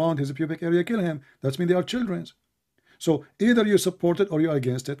hair around his pubic area, kill him. That's mean they are children. So either you support it or you're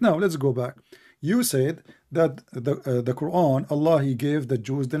against it. Now let's go back. You said that the Quran, Allah He gave the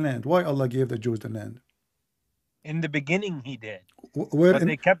Jews the land. Why Allah gave the Jews the land? In the beginning He did. Where in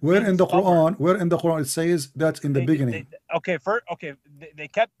the Quran it says that's in the beginning? They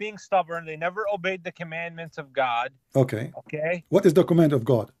kept being stubborn. They never obeyed the commandments of God. Okay. Okay. What is the command of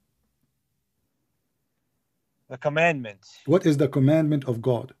God? The commandments. What is the commandment of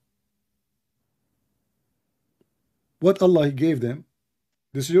God? What Allah He gave them?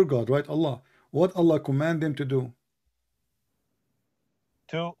 This is your God, right? Allah. What Allah command them to do?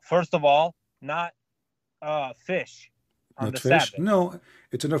 To, first of all, not fish on Not the fish? Sabbath. No,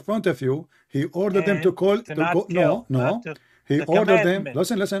 it's in front of you. He ordered them to And call to not go. kill, No, not no. to- He the ordered them.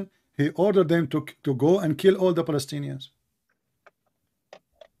 commandment. Listen. He ordered them to go and kill all the Palestinians.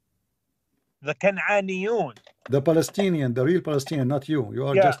 The Can'aniyun. The Palestinian, the real Palestinian, not you. You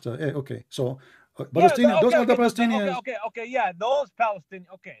are Yeah. just okay. So Palestinian, those are the Palestinians. Okay, yeah, those Palestinian.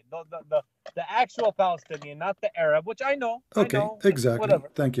 Okay, the actual Palestinian, not the Arab, which I know. Okay, I know, exactly. Whatever.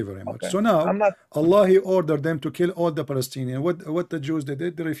 Thank you very much. Okay. So now I'm not. Allah He ordered them to kill all the Palestinians. What the Jews did,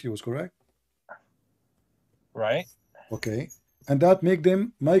 they refused, correct? Right. Okay, and that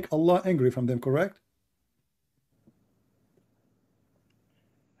make Allah angry from them, correct?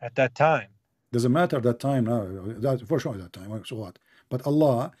 At that time. Doesn't matter that time now. That for sure that time. So what? But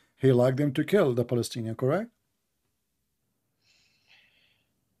Allah He liked them to kill the Palestinian, correct?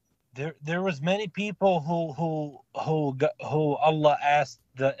 There was many people who Allah asked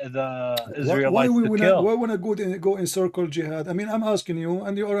the Israelites to kill. Why wanna go in circle jihad? I mean, I'm asking you,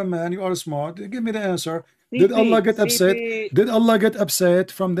 and you are a man, you are smart. Give me the answer. Did Allah get upset? Did Allah get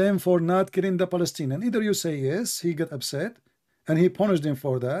upset from them for not killing the Palestinian? Either you say yes, He got upset, and He punished them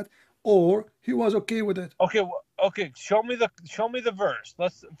for that, or He was okay with it. Okay, show me the verse.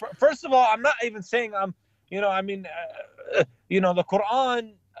 Let's first of all, I'm not even saying I'm. The Quran.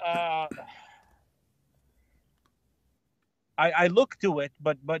 I look to it,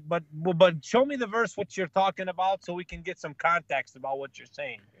 but show me the verse what you're talking about so we can get some context about what you're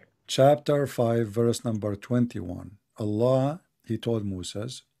saying here. Chapter 5, verse number 21. Allah, He told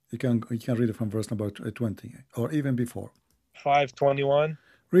Moses, you can read it from verse number 20 or even before. 5:21.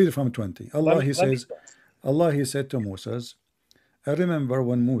 Read it from 20. Allah He said to Moses, I remember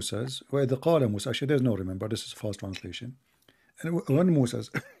when Moses, وَإِذْ قَالَ Musa, actually there's no remember, this is a false translation. And when Moses,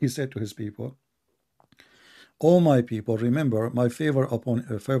 he said to his people, O my people, remember my favor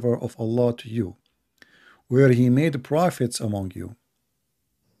of Allah to you, where He made prophets among you,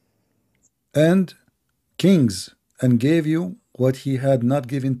 and kings, and gave you what He had not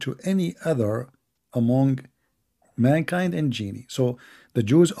given to any other among mankind and genie. So the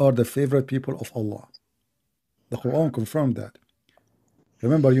Jews are the favorite people of Allah. The Quran confirmed that.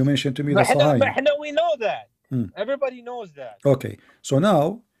 Remember, you mentioned to me the Sahih. We know that. Everybody knows that. Okay, so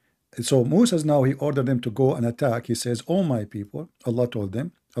Moses now he ordered them to go and attack. He says, "O my people," Allah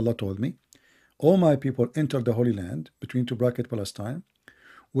told me, "O my people, enter the Holy Land between two brackets Palestine,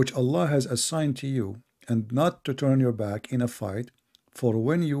 which Allah has assigned to you, and not to turn your back in a fight, for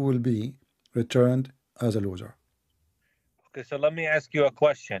when you will be returned as a loser." Okay, so let me ask you a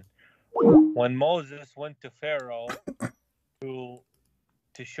question. When Moses went to Pharaoh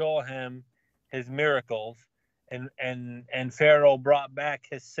to show him his miracles, and Pharaoh brought back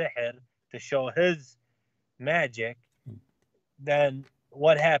his sihr to show his magic, then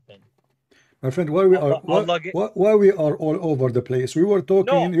what happened? My friend, why we are all over the place? We were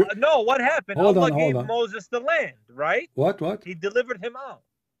talking. No. What happened? Allah gave Moses the land, right? What? He delivered him out.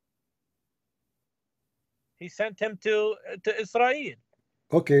 He sent him to Israel.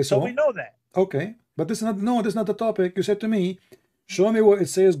 Okay, so we know that. Okay, but this is not the topic. You said to me, show me where it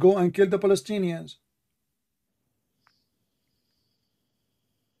says go and kill the Palestinians.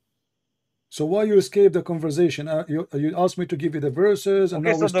 So why you escape the conversation? You asked me to give you the verses, and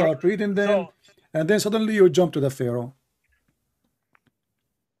now we start reading them, and then suddenly you jump to the Pharaoh.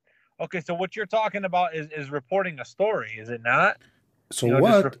 Okay, so what you're talking about is reporting a story, is it not? So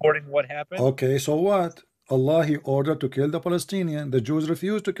what? Just reporting what happened? Okay, so what? Allah, He ordered to kill the Palestinian. The Jews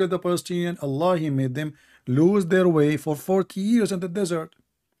refused to kill the Palestinian. Allah, He made them lose their way for 40 years in the desert.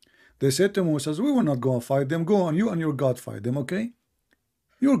 They said to Moses, we will not go and fight them. Go on, you and your God fight them, okay?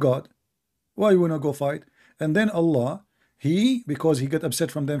 Your God. Why you will not go fight? And then Allah, because He got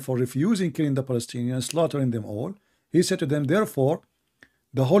upset from them for refusing killing the Palestinians, slaughtering them all, He said to them, therefore,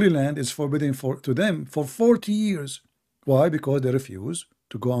 the Holy Land is forbidden to them for 40 years. Why? Because they refuse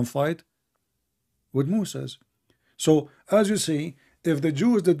to go and fight with Moses. So, as you see, if the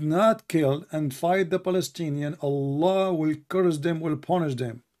Jews did not kill and fight the Palestinian, Allah will curse them, will punish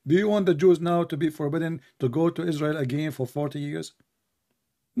them. Do you want the Jews now to be forbidden to go to Israel again for 40 years?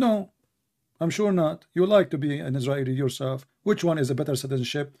 No, I'm sure not. You like to be an Israeli yourself. Which one is a better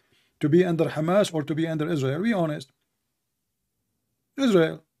citizenship? To be under Hamas or to be under Israel? Be honest.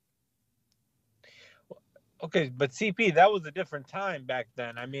 Israel. Okay, but CP, that was a different time back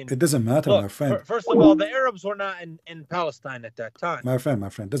then. I mean, It doesn't matter, look, my friend. First of all, the Arabs were not in Palestine at that time. My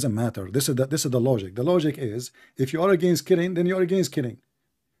friend, doesn't matter. This is the logic. The logic is, if you are against killing, then you are against killing.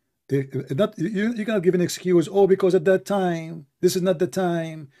 You cannot give an excuse. Oh, because at that time, this is not the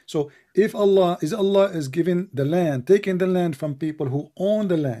time. So if Allah is giving the land, taking the land from people who own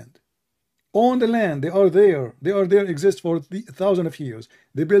the land, they are there. Exist for thousands of years.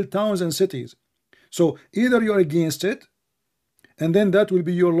 They build towns and cities. So either you are against it, and then that will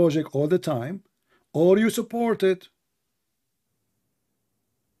be your logic all the time, or you support it.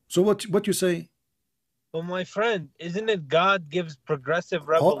 So what you say? Well, my friend, isn't it God gives progressive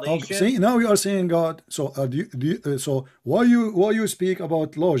revelation? See, now you are saying God. So so why you speak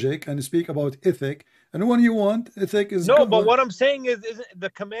about logic and speak about ethic, and when you want ethic is no, good. But what I'm saying is the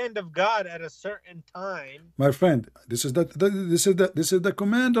command of God at a certain time. My friend, this is the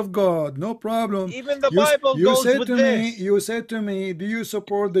command of God. No problem. Even the Bible goes with this. You said to me, do you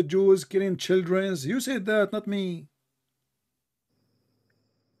support the Jews killing children? You said that, not me.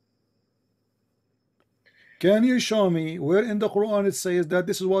 Can you show me where in the Quran it says that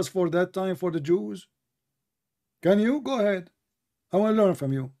this was for that time for the Jews? Can you? Go ahead. I want to learn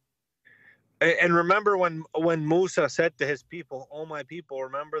from you. And remember when Musa said to his people, "Oh my people,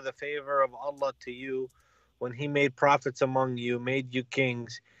 remember the favor of Allah to you when he made prophets among you, made you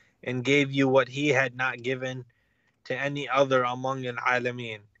kings, and gave you what he had not given to any other among an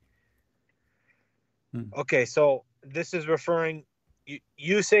alameen." Okay, so this is referring...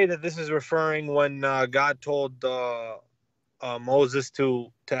 You say that this is referring when God told Moses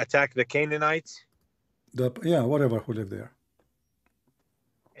to attack the Canaanites? Whatever who lived there.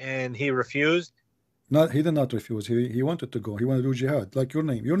 And he refused? No, he did not refuse. He wanted to go. He wanted to do jihad, like your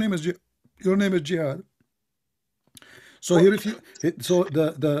name. Your name is jihad. So he refused. So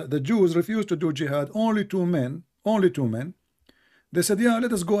the Jews refused to do jihad. Only two men. They said, yeah,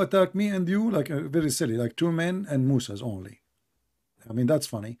 let us go attack me and you. Like very silly, like 2 men and Musa's only. I mean, that's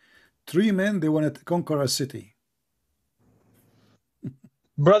funny. 3 men, they wanted to conquer a city.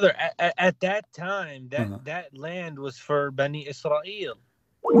 Brother, at that time, that land was for Bani Israel.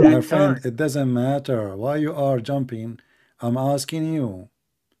 My friend, it doesn't matter why you are jumping. I'm asking you,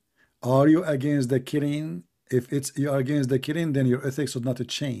 are you against the killing? If you are against the killing, then your ethics would not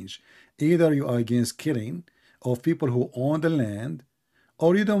change. Either you are against killing of people who own the land,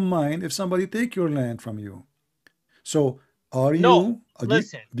 or you don't mind if somebody take your land from you. So do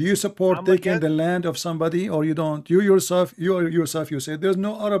you support taking the land of somebody, or you don't? You yourself, you said there's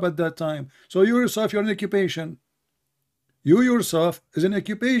no Arab at that time. So you yourself, you're an occupation. You yourself is an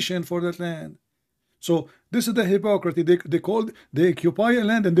occupation for that land. So this is the hypocrisy. They occupy a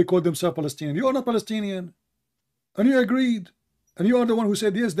land and they call themselves Palestinian. You are not Palestinian. And you agreed. And you are the one who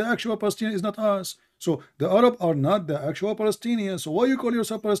said, yes, the actual Palestinian is not us. So the Arab are not the actual Palestinians. So why you call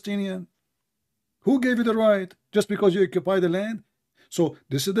yourself Palestinian? Who gave you the right? Just because you occupy the land? So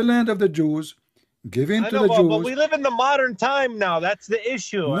this is the land of the Jews, given to the Jews. But we live in the modern time now. That's the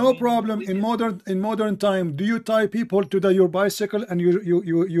issue. No problem. In modern time, do you tie people to your bicycle and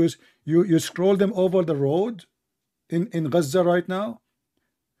you scroll them over the road in Gaza right now?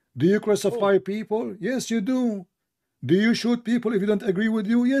 Do you crucify people? Yes, you do. Do you shoot people if you don't agree with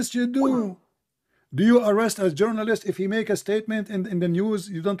you? Yes, you do. Do you arrest a journalist if he make a statement in the news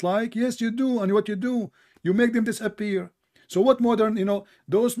you don't like? Yes, you do. And what you do, you make them disappear. So what modern,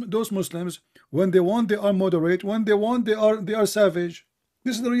 those Muslims, when they want, they are moderate. When they want, they are savage.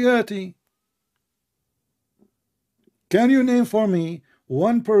 This is the reality. Can you name for me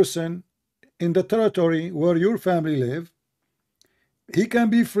one person in the territory where your family live? He can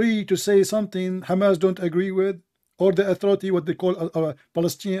be free to say something Hamas don't agree with, or the authority, what they call a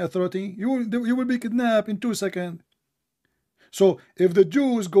Palestinian Authority. You will be kidnapped in 2 seconds. So if the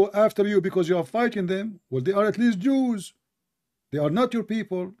Jews go after you because you are fighting them, well, they are at least Jews. They are not your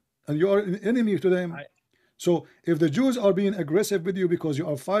people, and you are an enemy to them. So if the Jews are being aggressive with you because you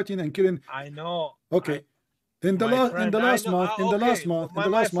are fighting and killing, I know. Okay. In the last month,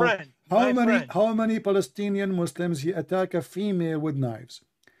 how many Palestinian Muslims he attack a female with knives?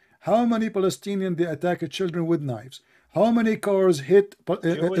 How many Palestinians they attack children with knives? How many cars hit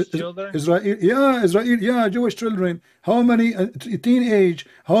Jewish children? Israel, Jewish children. How many teenage?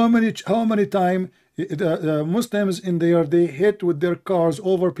 How many time the Muslims in there they hit with their cars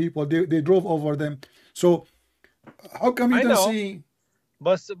over people? They drove over them. So how come you don't see?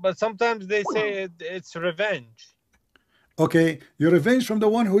 But sometimes they say it's revenge. Okay, your revenge from the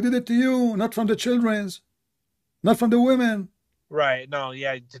one who did it to you, not from the children's, not from the women. Right. No,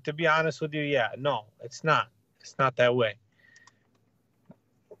 yeah, to be honest with you, yeah. No, it's not. It's not that way.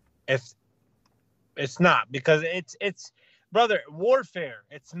 If It's not, because it's brother, warfare.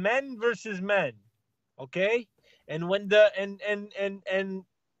 It's men versus men. Okay? And when the and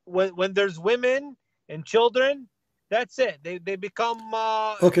when there's women and children, that's it. They become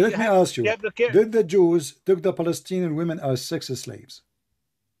Okay, let me ask you. care. Did the Jews took the Palestinian women as sex slaves?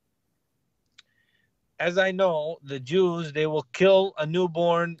 As I know, the Jews, they will kill a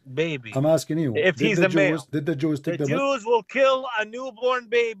newborn baby. I'm asking you, if he's a male. Did the Jews take the Jews will kill a newborn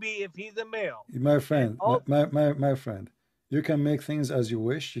baby if he's a male. My friend, my friend, you can make things as you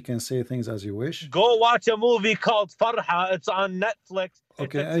wish. You can say things as you wish. Go watch a movie called Farha. It's on Netflix.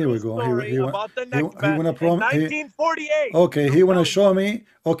 Okay, here we go. He about the Nakba in 1948. Okay, he want to show me.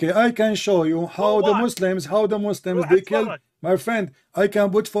 Okay, I can show you how the Muslims, they killed. My friend, I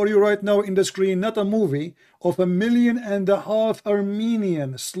can put for you right now in the screen, not a movie, of 1.5 million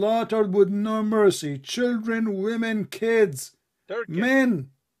Armenian slaughtered with no mercy, children, women, kids,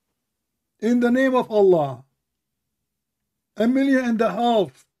 men, in the name of Allah. 1.5 million.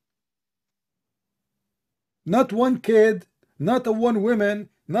 Not one kid, not one woman,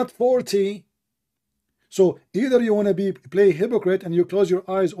 not 40. So either you want to play hypocrite and you close your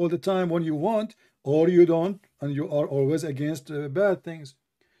eyes all the time when you want, or you don't, and you are always against bad things.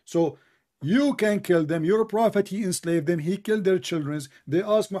 So you can kill them. Your prophet, he enslaved them, he killed their children. They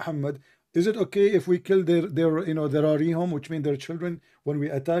asked Muhammad, is it okay if we kill their arihum, which means their children, when we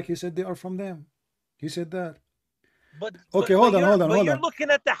attack? He said they are from them. He said that. But hold on. You're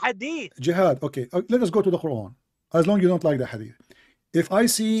looking at the hadith. Jihad. Okay, let us go to the Quran. As long as you don't like the hadith. If I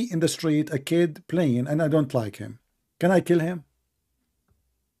see in the street a kid playing and I don't like him, can I kill him?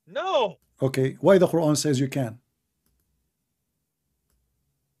 No. Okay, why the Quran says you can?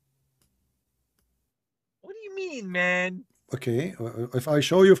 What do you mean, man? Okay, if I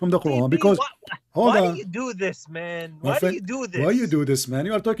show you from the Quran, because why do you do this, man? Why do you do this? Why you do this, man?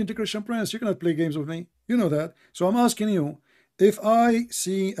 You are talking to Christian Prince. You cannot play games with me. You know that. So I'm asking you, if I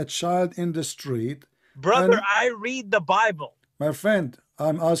see a child in the street, brother, I read the Bible. My friend,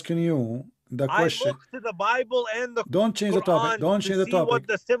 I'm asking you the question. I look to the Bible and the Don't change the topic. Don't change the topic. What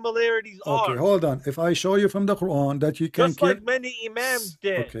the similarities are. Okay, hold on. If I show you from the Quran that you can just like many imams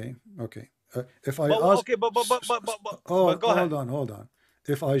did. Okay. If I ask, but go ahead. Hold on.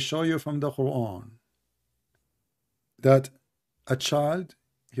 If I show you from the Quran that a child,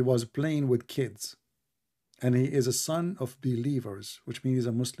 he was playing with kids, and he is a son of believers, which means he's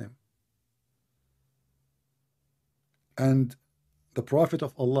a Muslim, and the Prophet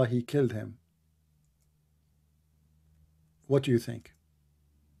of Allah, he killed him, what do you think?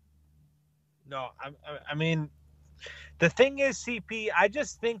 No, I mean, the thing is, CP, I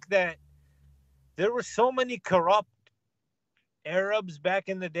just think that there were so many corrupt Arabs back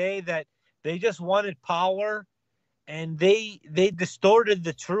in the day that they just wanted power, and they distorted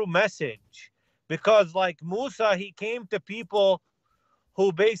the true message. Because like Musa, he came to people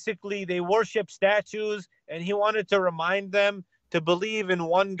who basically they worship statues, and he wanted to remind them to believe in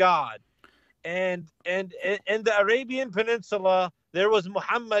one God. And in the Arabian Peninsula, there was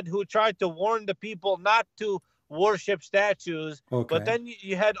Muhammad who tried to warn the people not to worship statues, but then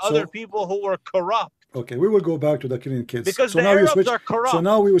you had other people who were corrupt. Okay, we will go back to the killing kids. Because the Arabs are corrupt. So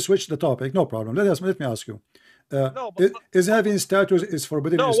now we will switch the topic. No problem. Let me ask you. Is having statues is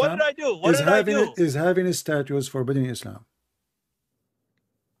forbidden in Islam? No, what did I do? Is having statues forbidden in Islam?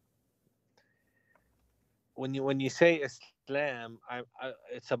 When you say Islam,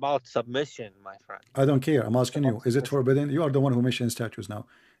 it's about submission, my friend. I don't care. I'm asking you. Is it forbidden? You are the one who mentioned statues now.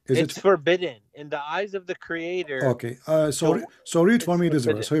 It's forbidden in the eyes of the Creator. Okay. So read for me this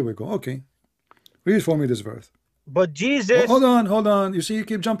verse. Here we go. Okay. Read for me this verse. But Jesus. Hold on. You see, you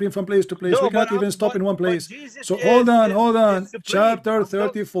keep jumping from place to place. We can't even stop in one place. So hold on. Chapter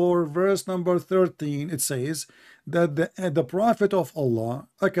 34, verse number 13. It says that the Prophet of Allah,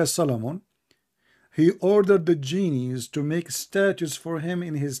 aka Solomon, he ordered the genies to make statues for him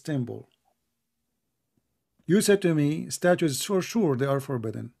in his temple. You said to me, statues for sure they are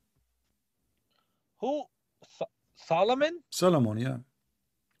forbidden. Who? Solomon? Solomon, yeah.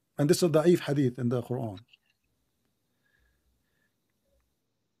 And this is da'if hadith in the Quran.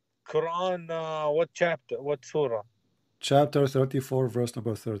 Quran, what chapter? What surah? Chapter 34, verse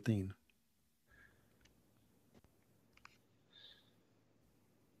number 13.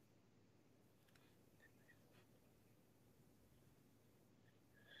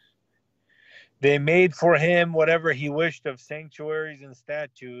 They made for him whatever he wished of sanctuaries and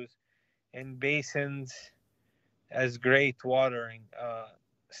statues and basins as great watering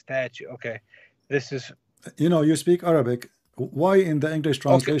statue. Okay, this is. You know, you speak Arabic. Why in the English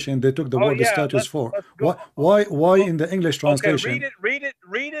translation they took the word statues for? Why in the English translation? Okay, read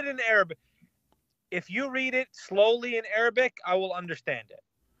it in Arabic. if you read it slowly in Arabic, I will understand it.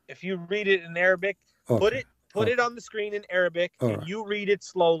 If you read it in Arabic, Okay. put it on the screen in Arabic, All and right. you read it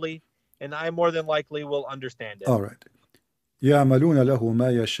slowly, and I more than likely will understand it. All right. يعملون له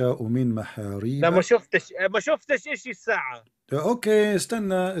ما يشاء من محاريب. لا ما شفتش إشي الساعة. Okay,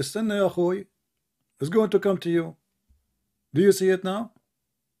 استنى يا أخوي. It's going to come to you. Do you see it now?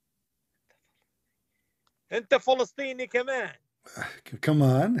 أنت فلسطيني كمان. Come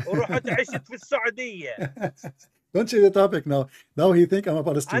on. ورحت عشت في السعودية. Don't change the topic now. Now he think I'm a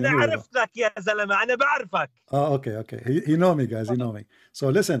Palestinian. أنا عرفتك يا زلمة. أنا بعرفك. Okay. He know me, guys. He know me. So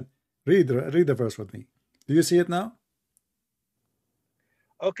listen. Read the verse with me. Do you see it now?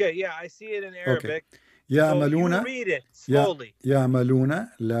 Okay, yeah, I see it in Arabic. Okay. يعملون. So you read it slowly. يعملون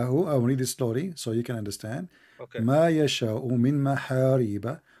له. I will read it slowly so you can understand. Okay. ما يشاء من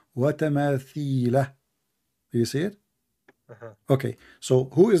محاريب وتماثيل. Do you see it? Okay. So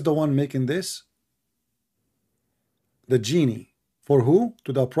who is the one making this? The genie. For who?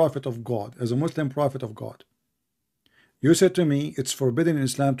 To the prophet of God, as a Muslim prophet of God. You said to me, it's forbidden in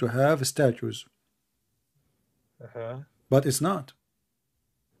Islam to have statues. But it's not.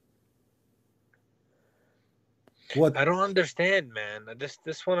 What? I don't understand, man.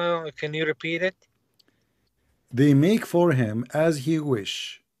 This one, can you repeat it? They make for him as he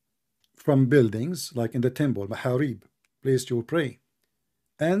wish from buildings, like in the temple, maharib, place to pray,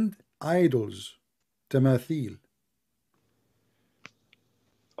 and idols, tamathil.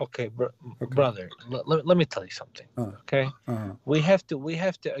 Okay, brother, let me tell you something. Okay, we have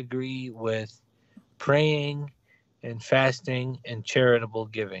to agree with praying and fasting and charitable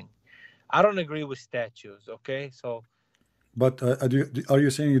giving. I don't agree with statues. Okay, so. But are you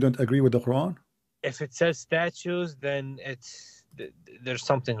saying you don't agree with the Quran? If it says statues, then there's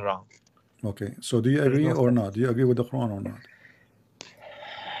something wrong. Okay, so do you agree or not? Do you agree with the Quran or not?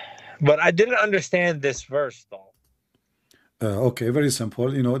 But I didn't understand this verse, though. Okay, very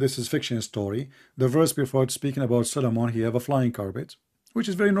simple. You know, this is fiction story. The verse before it's speaking about Solomon, he have a flying carpet, which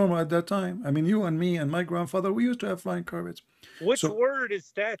is very normal at that time. I mean, you and me and my grandfather, we used to have flying carpets. Which word is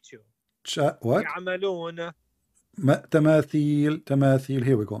statue? What? يعملون. تماثيل.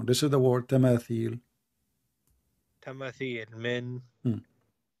 Here we go. This is the word تماثيل. تماثيل من.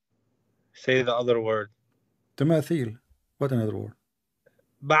 Say the other word. تماثيل. What another word?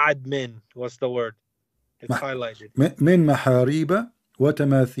 بعد من. What's the word? It's highlighted. من محاريب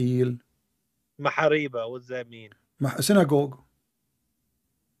وتماثيل. محاريب. What does that mean? Synagogue.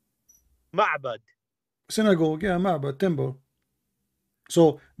 معبد. Synagogue, yeah, معبد, temple.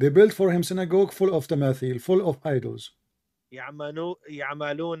 So they built for him synagogue full of tamathil, full of idols.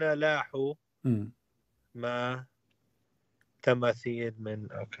 يعملون له ما تماثيل من.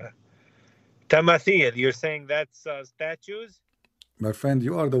 Okay. Tamathil, you're saying that's statues? My friend,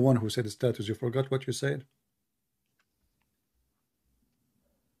 you are the one who said statues. You forgot what you said.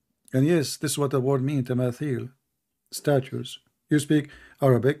 And yes, this is what the word means, tamathil, statues. You speak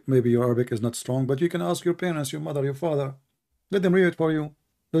Arabic. Maybe your Arabic is not strong, but you can ask your parents, your mother, your father. Let them read it for you.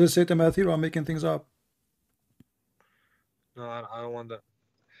 Does it say tamathil or I'm making things up? No, I don't want that.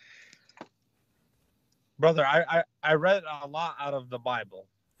 Brother, I read a lot out of the Bible.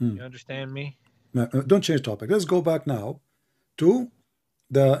 You understand me? No, don't change topic. Let's go back now to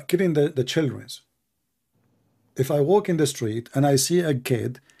the killing the children's. If I walk in the street and I see a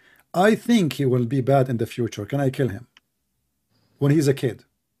kid, I think he will be bad in the future. Can I kill him when he's a kid?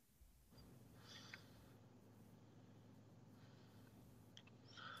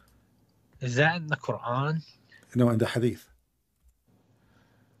 Is that in the Quran? No, in the Hadith.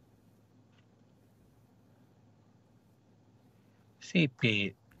 See,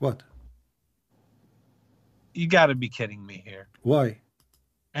 Pete. What? You got to be kidding me here. Why?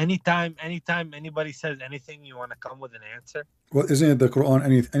 Anytime anybody says anything, you want to come with an answer? Well, isn't it the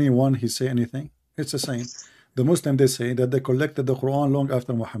Quran? Anyone he say anything? It's the same. The Muslim, they say that they collected the Quran long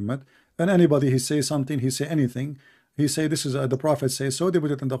after Muhammad, and anybody he say something, he say anything, he say this is the Prophet says so, they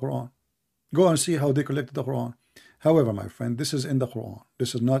put it in the Quran. Go and see how they collected the Quran. However, my friend, this is in the Quran.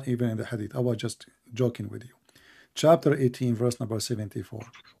 This is not even in the Hadith. I was just joking with you. Chapter 18, verse number 74.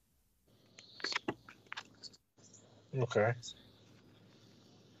 Okay.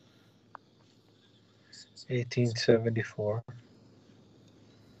 1874.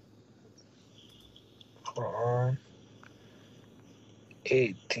 Quran.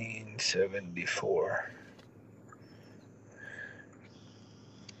 1874.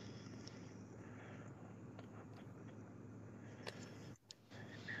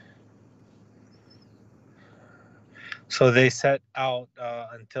 So they set out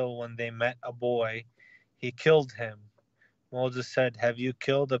until when they met a boy, he killed him Moses said, "Have you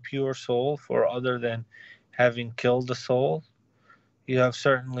killed a pure soul for other than having killed the soul? You have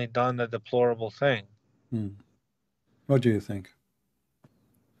certainly done a deplorable thing." What do you think?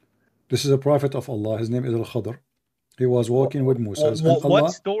 This is a prophet of Allah. His name is Al-Khadr. He was walking with Moses. And Allah,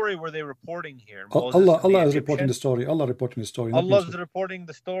 What story were they reporting here? Moses Allah and is the reporting the Egyptians? story. Allah reporting the story. Not Allah's Moses. reporting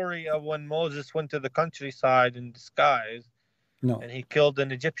the story of when Moses went to the countryside in disguise No, and he killed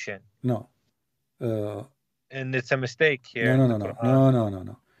an Egyptian. no. And it's a mistake here.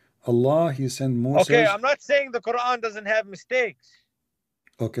 No. Allah, He sent Moses. Okay, I'm not saying the Quran doesn't have mistakes.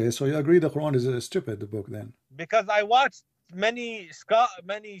 Okay, so you agree the Quran is a stupid book then? Because I watched many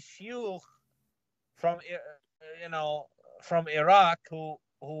shuyukh from from Iraq who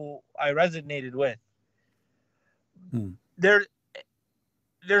I resonated with. There's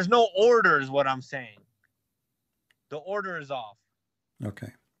no order is what I'm saying. The order is off.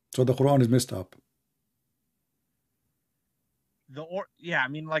 Okay, so the Quran is messed up. Yeah, I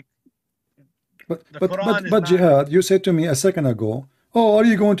mean, like, but Jihad, you said to me a second ago, oh, are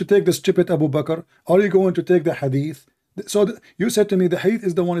you going to take the stupid Abu Bakr? Are you going to take the hadith? So you said to me the hadith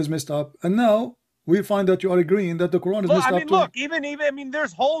is the one is messed up, and now we find that you are agreeing that the Quran is messed up too. Look, even I mean,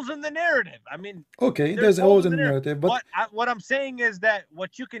 there's holes in the narrative. I mean, okay, there's holes in the narrative, but what I'm saying is that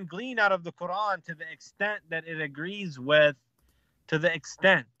what you can glean out of the Quran, to the extent that it agrees with, the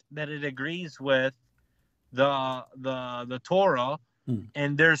Torah,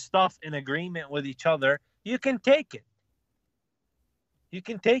 and there's stuff in agreement with each other, you can take it. You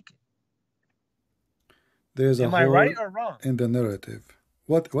can take it. There's Am a I hole right or wrong? in the narrative.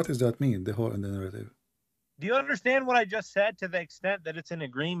 What does that mean, the hole in the narrative? Do you understand what I just said, to the extent that it's in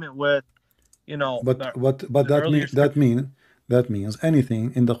agreement with, But that means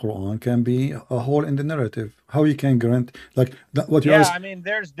anything in the Quran can be a hole in the narrative. How you can grant like that, what you I mean,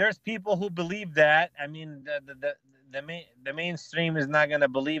 there's people who believe that. I mean, the mainstream is not going to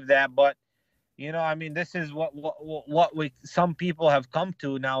believe that, but I mean, this is what some people have come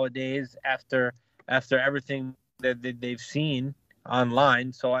to nowadays after everything that they've seen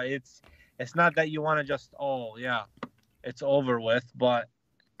online. So it's not that you want to just, it's over with, but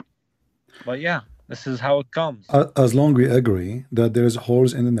yeah, this is how it comes. As long we agree that there is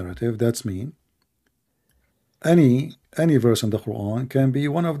holes in the narrative, that's mean any verse in the Quran can be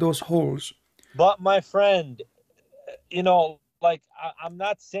one of those holes. But my friend, like, I'm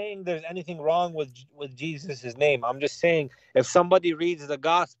not saying there's anything wrong with Jesus' name. I'm just saying if somebody reads the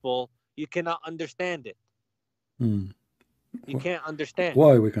gospel, you cannot understand it. You can't understand.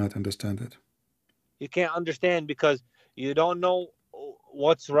 Why we can't understand it? You can't understand because you don't know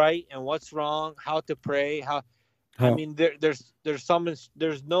what's right and what's wrong, how to pray, I mean, there's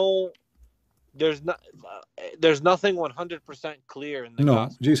nothing 100% clear in the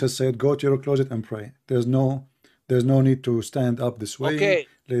gospel. Jesus said, go to your closet and pray. There's no need to stand up this way,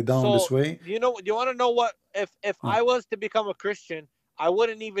 lay down this way. You want to know what? If I was to become a Christian, I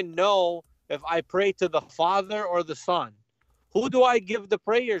wouldn't even know if I pray to the Father or the Son. Who do I give the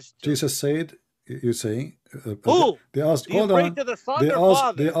prayers to? Jesus said, you say, who? They asked, do you pray to the Son or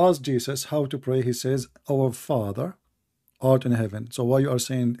Father? They asked Jesus how to pray. He says, our Father art in heaven. So why you are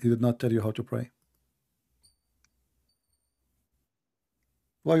saying he did not tell you how to pray?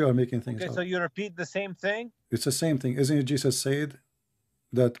 Why you are making things up? So you repeat the same thing? It's the same thing. Isn't it Jesus said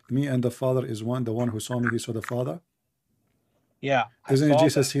that me and the Father is one? The one who saw me, he saw the Father. Yeah. Isn't it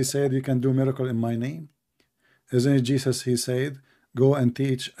Jesus, he said, you can do miracle in my name? Isn't it Jesus, he said, go and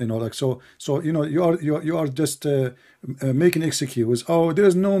teach, like so you are just making excuse. Oh,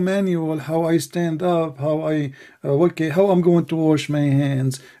 there's no manual how I stand up, how I'm going to wash my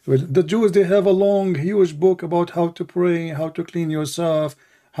hands. Well, the Jews, they have a long huge book about how to pray, how to clean yourself,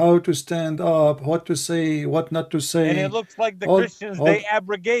 how to stand up, what to say, what not to say. And it looks like the Christians, they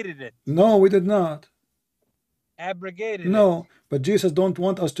abrogated it. No, we did not. Abrogated it. But Jesus don't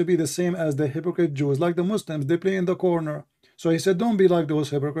want us to be the same as the hypocrite Jews. Like the Muslims, they play in the corner. So he said, don't be like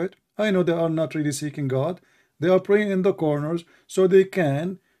those hypocrites. I know they are not really seeking God. They are praying in the corners so they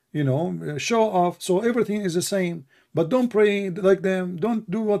can, show off. So everything is the same. But don't pray like them. Don't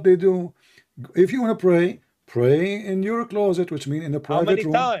do what they do. If you want to pray in your closet, which means in a private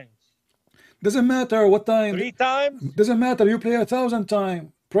room. How many times? Doesn't matter what time. 3 times? Doesn't matter. You pray 1,000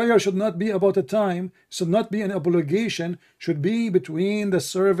 times. Prayer should not be about a time. Should not be an obligation. Should be between the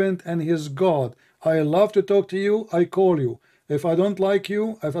servant and his God. I love to talk to you. I call you. If I don't like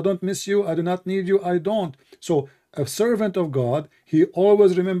you, if I don't miss you, I do not need you, I don't. So a servant of God, he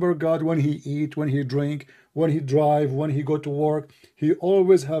always remember God when he eat, when he drink, when he drive, when he go to work. He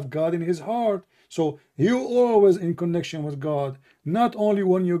always have God in his heart. So you always in connection with God, not only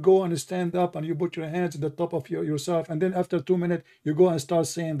when you go and stand up and you put your hands at the top of yourself, and then after 2 minutes you go and start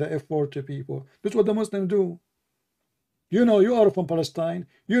saying the F word to people. That's what the Muslims do. You know, you are from Palestine,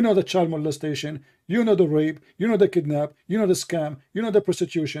 you know the child molestation, you know the rape, you know the kidnap, you know the scam, you know the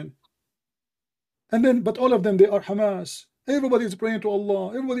prostitution. And then, but all of them, they are Hamas. Everybody is praying to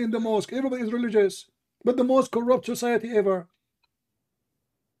Allah, everybody in the mosque, everybody is religious, but the most corrupt society ever.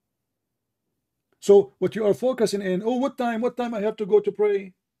 So what you are focusing in, oh, what time I have to go to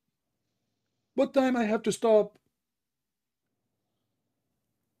pray? What time I have to stop?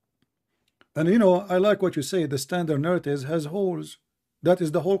 And you know, I like what you say, the standard narratives has holes. That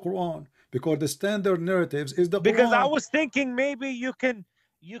is the whole Quran, because the standard narratives is the Quran. Because I was thinking maybe you can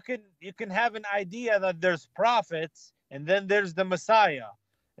have an idea that there's prophets and then there's the Messiah.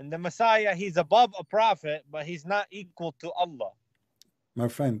 And the Messiah, he's above a prophet, but he's not equal to Allah. My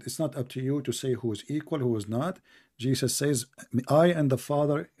friend, it's not up to you to say who is equal, who is not. Jesus says, I and the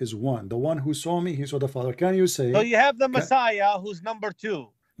Father is one. The one who saw me, he saw the Father. Can you say? So you have the Messiah who's number 2.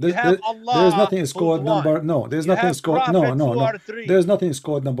 You have Allah. There's nothing is called number. No, there's nothing is called. No. There's nothing is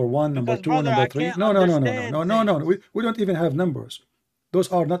called number 1, number 2, number 3. No. We don't even have numbers. Those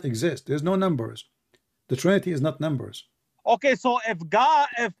are not exist. There's no numbers. The Trinity is not numbers. Okay, so if God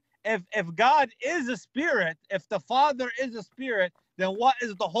is a spirit, if the Father is a spirit, then what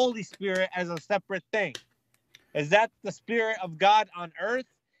is the Holy Spirit as a separate thing? Is that the Spirit of God on earth?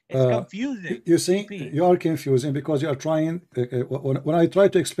 It's confusing. You see, you are confusing because you are trying. When I try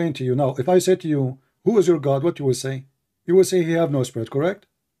to explain to you now, if I say to you, "Who is your God?" What you will say? You will say He have no spirit, correct?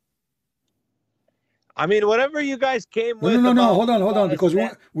 I mean, whatever you guys came with. No. Hold on, because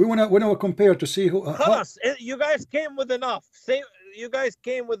we wanna compare to see who. You guys came with enough. Say you guys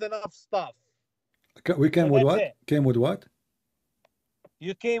came with enough stuff. We came with what? Came with what?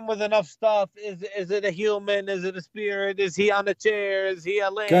 You came with enough stuff. Is it a human? Is it a spirit? Is he on a chair? Is he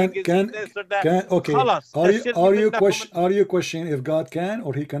a leg? Is he this or that? Okay. Are you questioning if God can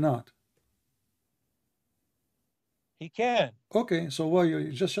or He cannot? He can. Okay, so why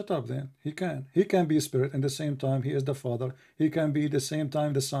you just shut up then? He can. He can be a spirit and the same time He is the Father. He can be the same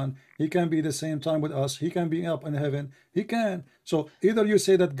time the Son. He can be the same time with us. He can be up in heaven. He can. So either you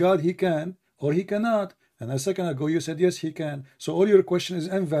say that God He can or He cannot. And a second ago you said yes He can. So all your question is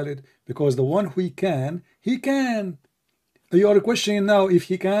invalid because the one who can, He can. You are questioning now if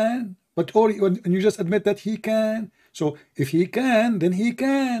He can, but and you just admit that He can. So if He can, then He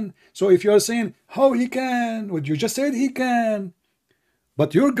can. So if you are saying how He can, what you just said He can,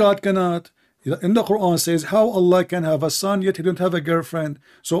 but your God cannot. In the Quran says how Allah can have a son yet He don't have a girlfriend.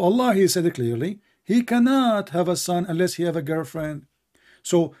 So Allah, He said it clearly, He cannot have a son unless He have a girlfriend.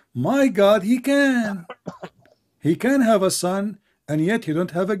 So my God, He can. He can have a son and yet He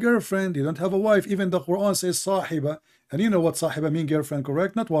don't have a girlfriend. He don't have a wife. Even the Quran says sahiba, and you know what sahiba mean, girlfriend,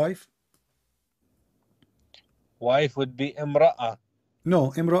 correct? Not wife. Wife would be imra'a.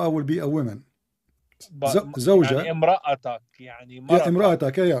 No, imra'a will be a woman. زوجة. يعني امرأتك يعني مرتك. Yeah,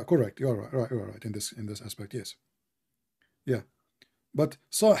 imra'atak. Yeah, correct. You're right in this aspect. Yes. Yeah. But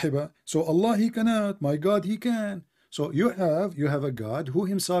sahiba, so Allah He cannot, my God He can. So you have a God who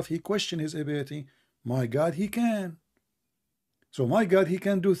Himself He questioned His ability. My God He can. So my God He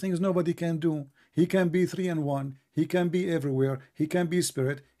can do things nobody can do. He can be 3 in 1. He can be everywhere. He can be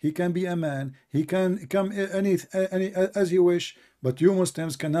spirit. He can be a man. He can come any as you wish. But you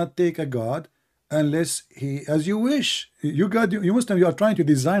Muslims cannot take a God unless He as you wish. You Muslims, you are trying to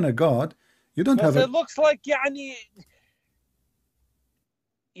design a God. You don't have. It looks like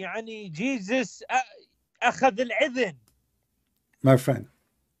يعني Jesus أخذ الإذن. My friend,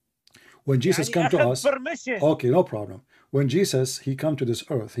 when Jesus come to us, permission. Okay, no problem. When Jesus He come to this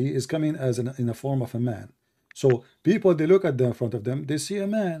earth, He is coming as in the form of a man. So people, they look at them in front of them, they see a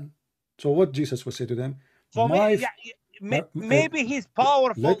man. So what Jesus will say to them? So maybe He's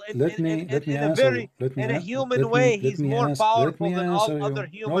powerful in a human way. He's more powerful than all other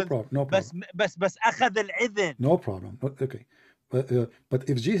humans. No problem. بس أخذ الإذن. No problem. Okay. But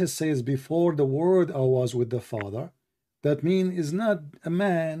if Jesus says before the word I was with the Father, that means is not a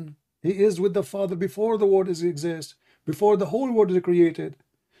man. He is with the Father before the word exists, before the whole world is created.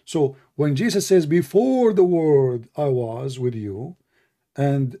 So when Jesus says before the word I was with you,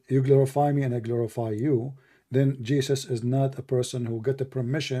 and you glorify me and I glorify you, then Jesus is not a person who get the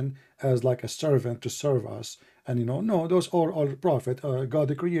permission as like a servant to serve us. And no, those are all prophet.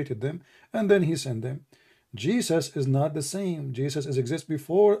 God created them and then He sent them. Jesus is not the same. Jesus exists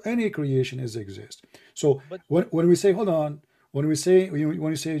before any creation exists. So when we say, hold on, when you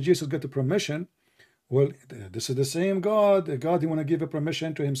say Jesus got the permission, well, this is the same God. God, He want to give a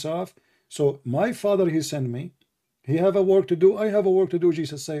permission to Himself. So my Father, he sent me. He have a work to do. I have a work to do,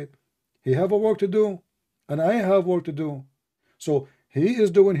 Jesus said. He have a work to do, and I have work to do. So he is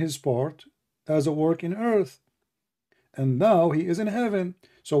doing his part as a work in earth. And now he is in heaven.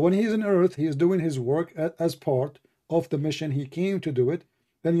 So when he is in earth, he is doing his work as part of the mission he came to do it.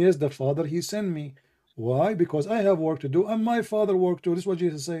 Then yes, the Father, he sent me. Why? Because I have work to do, and my Father work too. This is what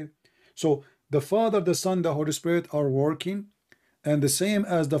Jesus said. So the Father, the Son, the Holy Spirit are working, and the same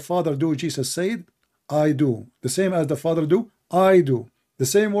as the Father do, Jesus said, I do. The same as the Father do, I do. The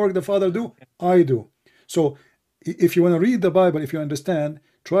same work the Father do, I do. So if you want to read the Bible, if you understand,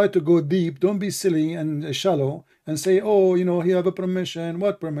 try to go deep. Don't be silly and shallow and say, oh, you know, he have a permission.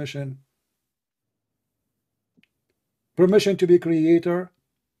 What permission? Permission to be creator,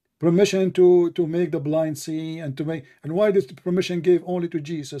 permission to make the blind see, and to make, and why this permission gave only to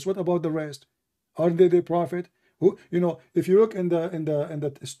Jesus? What about the rest? Aren't they the prophet? Who, you know, if you look in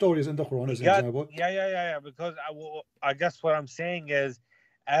the stories in the Quran, as an example. Yeah. Because I guess what I'm saying is,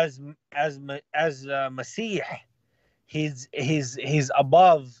 as Messiah, he's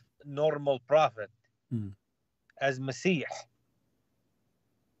above normal prophet. As Messiah.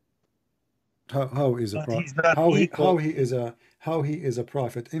 How is a prophet? How he is a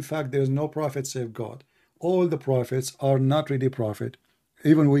prophet? In fact, there is no prophet save God. All the prophets are not really prophet.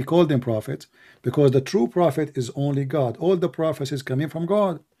 Even we call them prophets because the true prophet is only God. All the prophets is coming from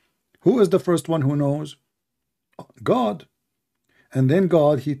God. Who is the first one who knows? God. And then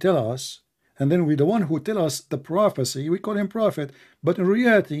God, he tell us, and then we, the one who tell us the prophecy, we call him prophet. But in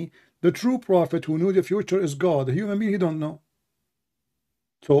reality, the true prophet who knew the future is God. The human being, he don't know.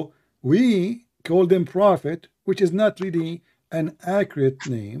 So we call them prophet, which is not really an accurate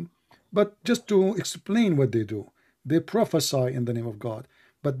name, but just to explain what they do. They prophesy in the name of God.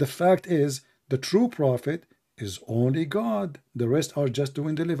 But the fact is, the true prophet is only God. The rest are just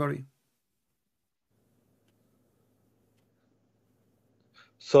doing delivery.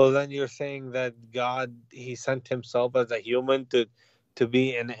 So then you're saying that God, he sent himself as a human to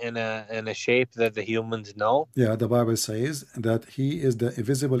be in a shape that the humans know? Yeah, the Bible says that he is the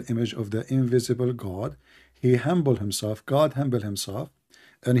visible image of the invisible God. He humbled himself, God humbled himself,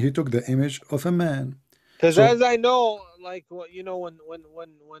 and he took the image of a man. Because as I know, like, you know,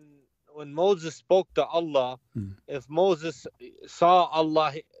 when Moses spoke to Allah, if Moses saw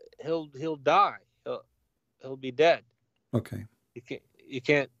Allah, he'll die. He'll be dead. Okay. You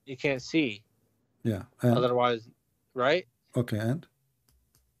can't see. Yeah. Otherwise, right? Okay, and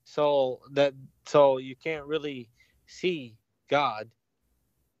so you can't really see God.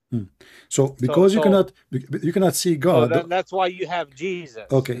 So because you cannot see God. So that's why you have Jesus.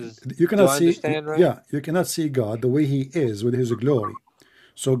 Okay, you cannot see. Right? Yeah, you cannot see God the way he is with his glory.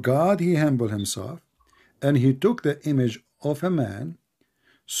 So God, he humbled himself, and he took the image of a man,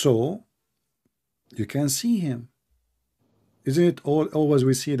 so you can see him. Isn't it always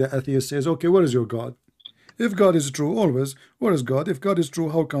we see the atheist says, okay, where is your God? If God is true, always, where is God? If God is true,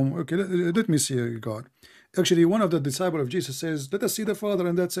 how come? Okay, let me see God. Actually, one of the disciples of Jesus says, let us see the Father,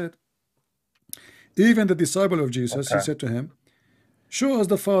 and that's it. Even the disciple of Jesus, he said to him, show us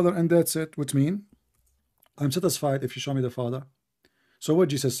the Father, and that's it. Which means, I'm satisfied if you show me the Father. So what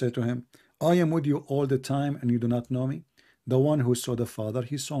Jesus said to him, I am with you all the time, and you do not know me. The one who saw the Father,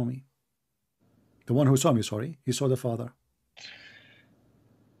 he saw me. The one who saw me, sorry, he saw the Father.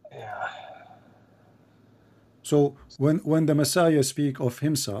 Yeah. So when the Messiah speak of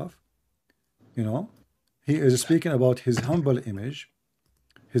himself, you know, he is speaking about his humble image,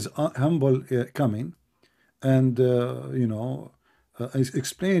 his humble coming, and you know,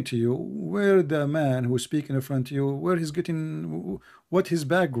 explain to you where the man who's speaking in front of you, where he's getting, what his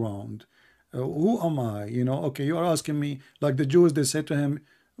background, who am I? You know, okay, you are asking me like the Jews. They said to him,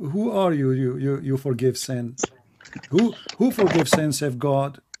 "Who are you? You forgive sin? Who forgives sin save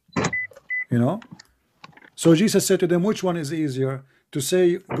God?" You know. So Jesus said to them, which one is easier? To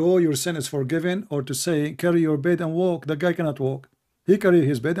say, go, your sin is forgiven, or to say, carry your bed and walk? The guy cannot walk. He carried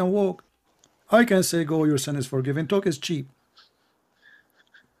his bed and walk. I can say, go, your sin is forgiven. Talk is cheap.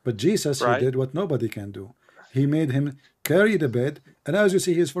 But Jesus, he did what nobody can do. He made him carry the bed, and as you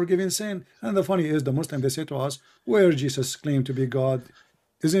see, he is forgiving sin. And the funny is, the Muslim, they say to us, where Jesus claimed to be God?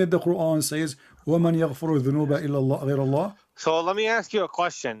 Isn't it the Quran says, وَمَنْ يَغْفُرُ الذُّنُوبَ إِلَّا اللَّهُ غَيْرَ اللَّهِ? So let me ask you a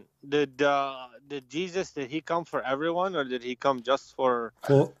question. Did Jesus, did he come for everyone, or did he come just for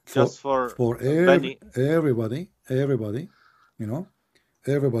everybody, you know,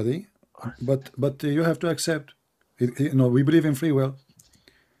 everybody? But you have to accept. You know, we believe in free will.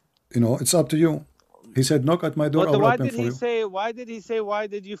 You know, it's up to you. He said, knock at my door, I will open for you. Why did he say, why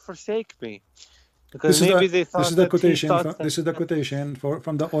did you forsake me? Because maybe they thought this is the that he quotation. thought This is the quotation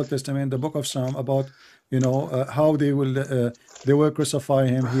from the Old Testament, the book of Psalm, about how they will crucify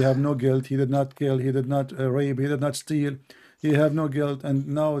him. He have no guilt. He did not kill. He did not rape. He did not steal. He have no guilt, and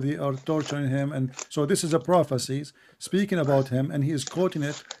now they are torturing him. And so this is a prophecy speaking about him, and he is quoting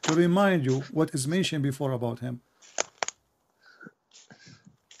it to remind you what is mentioned before about him.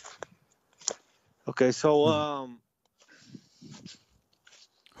 Okay, so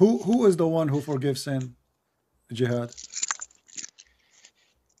who is the one who forgives sin? Jihad.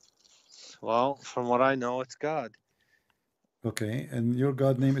 Well, from what I know, it's God. Okay, and your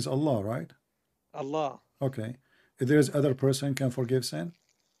God name is Allah, right? Allah. Okay. If there is other person can forgive sin?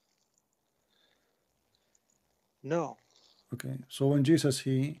 No. Okay. So when Jesus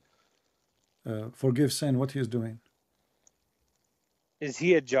he forgives sin, what he is doing? Is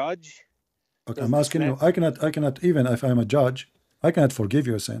he a judge? Okay, I'm asking you. I cannot even if I'm a judge, I cannot forgive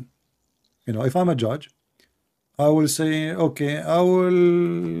your sin. If I'm a judge, I will say, okay, I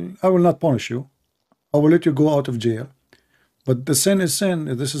will not punish you. I will let you go out of jail. But the sin is sin.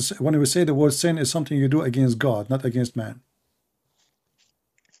 This is when we say the word sin is something you do against God, not against man.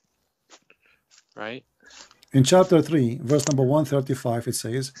 Right. In chapter 3, verse number 135, it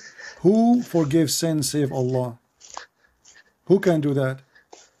says, who forgives sin save Allah? Who can do that?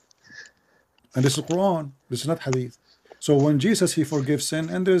 And this is Quran. This is not hadith. So when Jesus he forgives sin,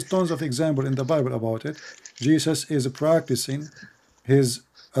 and there's tons of example in the Bible about it, Jesus is practicing his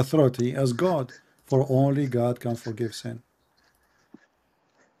authority as God, for only God can forgive sin.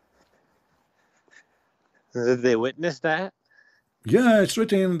 Did they witness that? Yeah, it's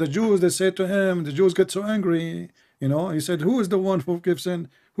written. The Jews, they said to him, the Jews get so angry. He said, who is the one who forgives sin?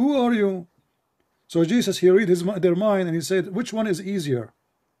 Who are you? So Jesus, he read their mind, and he said, which one is easier?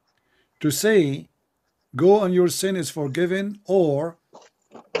 To say, go and your sin is forgiven, or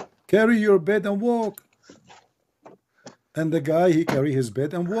carry your bed and walk. And the guy, he carry his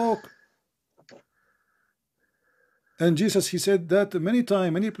bed and walk. And Jesus, he said that many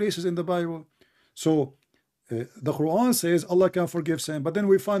times, many places in the Bible. So the Quran says Allah can forgive sin, but then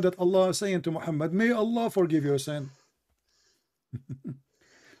we find that Allah is saying to Muhammad, may Allah forgive your sin.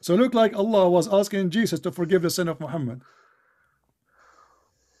 So look like Allah was asking Jesus to forgive the sin of Muhammad.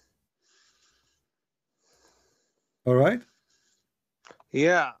 All right?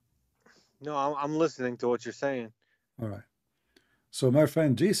 Yeah. No, I'm listening to what you're saying. All right. So my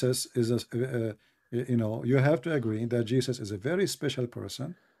friend, Jesus is you have to agree that Jesus is a very special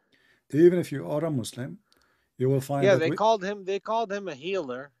person. Even if you are a Muslim, you will find that they called him a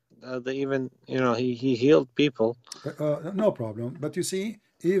healer. They even he healed people. No problem. But you see,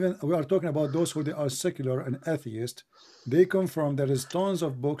 even we are talking about those who they are secular and atheist. They confirm there is tons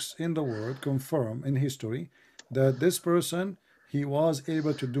of books in the world confirm in history that this person he was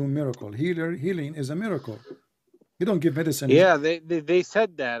able to do miracle. Healing is a miracle. You don't give medicine. Yeah, they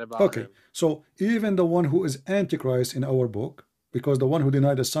said that about him. So even the one who is Antichrist in our book, because the one who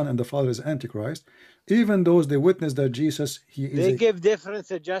denied the Son and the Father is Antichrist, even those they witness that Jesus they give different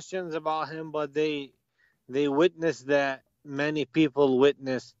suggestions about him, but they witness that many people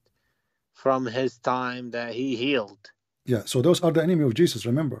witnessed from his time that he healed. Yeah, so those are the enemy of Jesus,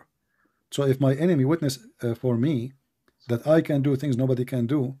 remember. So if my enemy witness for me that I can do things nobody can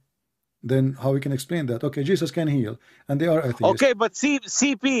do, then how we can explain that? Okay, Jesus can heal, and they are atheists. Okay, but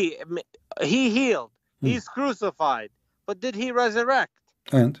CP, he healed. He's crucified. But did he resurrect?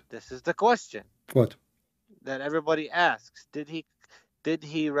 And this is the question. What? That everybody asks. Did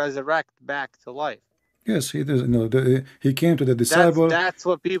he resurrect back to life? Yes, he does. No, he came to the disciple. That's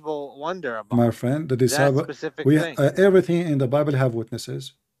what people wonder about. My friend, the disciple. That specific thing. Everything in the Bible have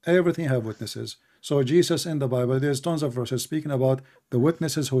witnesses. Everything have witnesses. So Jesus in the Bible, there's tons of verses speaking about the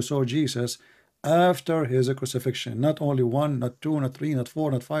witnesses who saw Jesus after his crucifixion. Not only one, not two, not three, not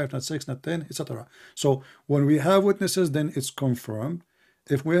four, not five, not six, not 10, etc. So when we have witnesses, then it's confirmed.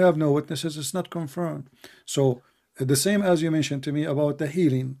 If we have no witnesses, it's not confirmed. So the same as you mentioned to me about the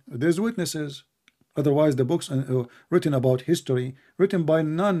healing, there's witnesses. Otherwise, the books written about history, written by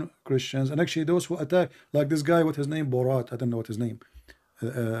non-Christians, and actually those who attack, like this guy with his name Borat, I don't know what his name,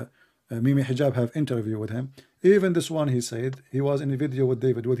 Mimi Hijab have interview with him. Even this one, he said, he was in a video with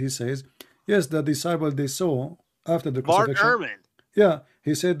David, what he says, yes, the disciple they saw after the crucifixion. Bart Ehrman. Yeah,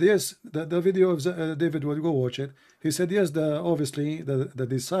 he said, yes, the video of David, will go watch it. He said, yes, obviously the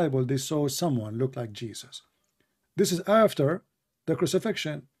disciple, they saw someone look like Jesus. This is after the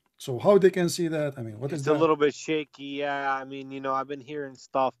crucifixion. So how they can see that? I mean, what is that? It's a little bit shaky. Yeah, I mean, I've been hearing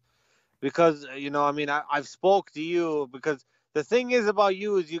stuff because, I've spoke to you because the thing is about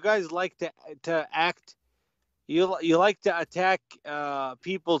you is you guys like to act. You like to attack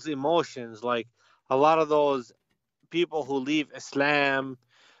people's emotions. Like, a lot of those people who leave Islam,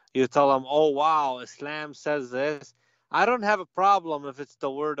 you tell them, oh wow, Islam says this. I don't have a problem if it's the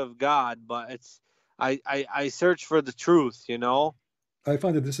word of God, but I search for the truth, you know. I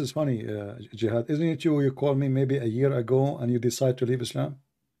find that this is funny, Jihad. Isn't it you called me maybe a year ago and you decide to leave Islam?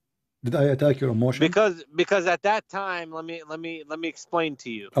 Did I attack your emotion? Because at that time, let me explain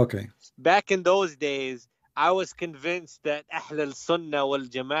to you. Okay. Back in those days, I was convinced that Ahl al-Sunnah wal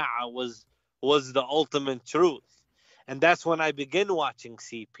Jama'ah was the ultimate truth. And that's when I begin watching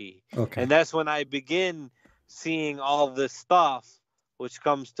CP. Okay. And that's when I begin seeing all this stuff which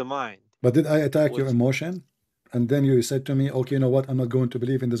comes to mind. But did I attack your emotion? And then you said to me, okay, you know what? I'm not going to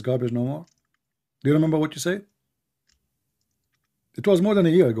believe in this garbage no more. Do you remember what you said? It was more than a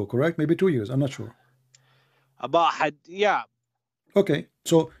year ago, correct? Maybe 2 years. I'm not sure. Yeah. Okay.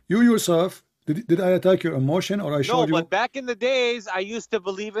 So you yourself, did I attack your emotion or I showed you? No, but back in the days, I used to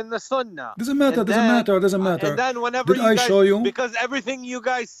believe in the Sunnah. Doesn't matter. Doesn't matter. Doesn't matter. And then whenever did I show you? Because everything you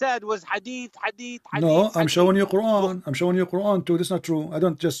guys said was hadith. No, I'm showing you Quran. I'm showing you Quran too. That's not true. I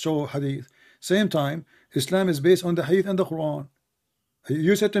don't just show hadith. Same time, Islam is based on the hadith and the Quran.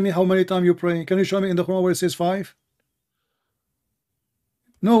 You said to me how many times you pray. Can you show me in the Quran where it says 5?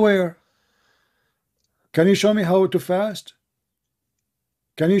 Nowhere. Can you show me how to fast?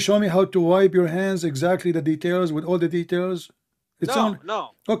 Can you show me how to wipe your hands, exactly the details, with all the details?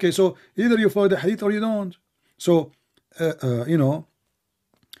 No. Okay, so either you follow the hadith or you don't. So, you know,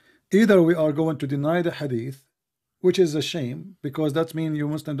 either we are going to deny the hadith, which is a shame, because that means you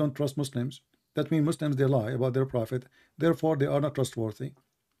Muslims don't trust Muslims. That means Muslims, they lie about their prophet. Therefore, they are not trustworthy.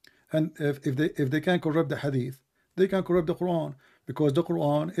 And if they can corrupt the hadith, they can corrupt the Quran, because the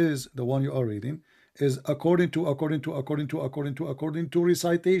Quran is the one you are reading, is according to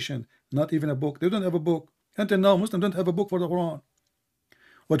recitation, not even a book. They don't have a book. Until now, Muslims don't have a book for the Quran.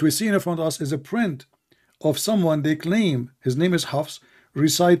 What we see in front of us is a print of someone they claim, his name is Hafs,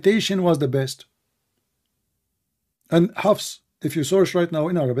 recitation was the best. And Hafs, if you search right now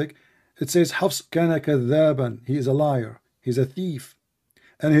in Arabic, it says Hafs kana kadhaban, he is a liar, he's a thief.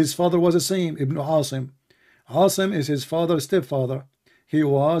 And his father was the same, Ibn Asim. Asim is his father's stepfather. He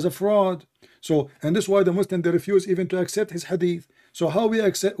was a fraud. So, and this is why the Muslims, they refuse even to accept his hadith. So how we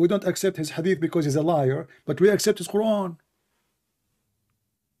don't accept his hadith because he's a liar, but we accept his Quran.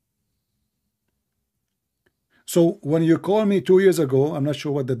 So when you called me 2 years ago, I'm not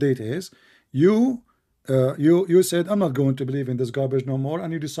sure what the date is, you said, I'm not going to believe in this garbage no more,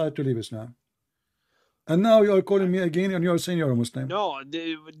 and you decide to leave Islam. And now you are calling me again and you are saying you're a Muslim. No,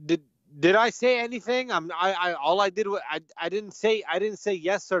 did I say anything? All I did was I didn't say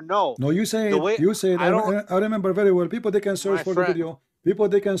yes or no. No, you said I remember very well. People, they can search for the video. People,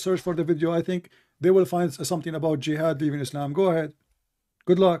 they can search for the video. I think they will find something about jihad, leaving Islam. Go ahead.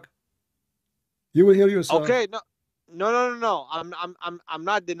 Good luck. You will hear yourself. Okay, no. I'm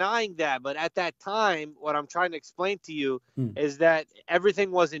not denying that, but at that time, what I'm trying to explain to you is that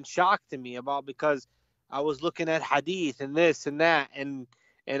everything was in shock to me because I was looking at hadith and this and that, and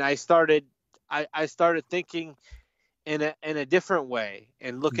I started thinking in a different way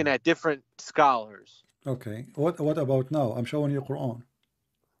and looking at different scholars. Okay. What about now? I'm showing you Quran.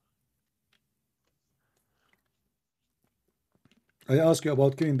 I asked you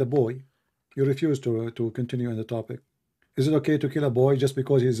about killing the boy. You refuse to continue on the topic. Is it okay to kill a boy just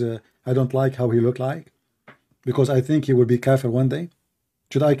because he's I don't like how he looked like? Because I think he will be kafir one day?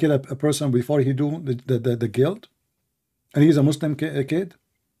 Should I kill a person before he do the guilt? And he's a Muslim kid?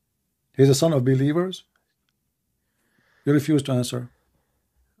 He's a son of believers? You refuse to answer.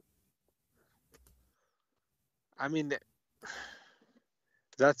 I mean,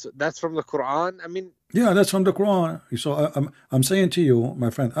 that's from the Quran. I mean, yeah, that's from the Quran. So I'm saying to you, my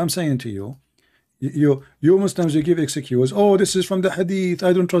friend, I'm saying to you, you Muslims, you give excuse. Oh, this is from the hadith.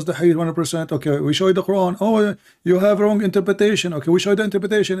 I don't trust the hadith 100%. Okay, we show you the Quran. Oh, you have wrong interpretation. Okay, we show you the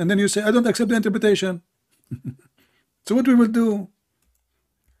interpretation, and then you say I don't accept the interpretation. So what we will do?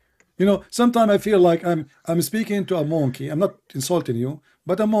 You know, sometimes I feel like I'm speaking to a monkey. I'm not insulting you,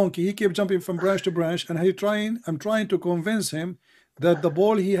 but a monkey. He keeps jumping from branch to branch, and I'm trying to convince him that the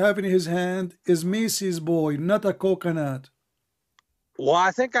ball he have in his hand is Macy's boy, not a coconut. Well,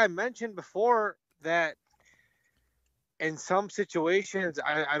 I think I mentioned before that in some situations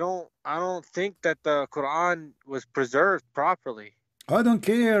I don't think that the Quran was preserved properly. I don't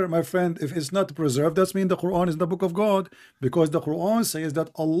care, my friend, if it's not preserved. That means the Quran is the book of God, because the Quran says that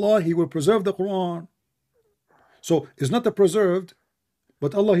Allah, he will preserve the Quran. So it's not preserved,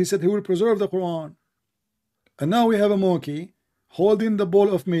 but Allah, he said he will preserve the Quran. And now we have a monkey holding the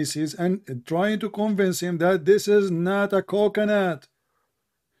bowl of Macy's and trying to convince him that this is not a coconut.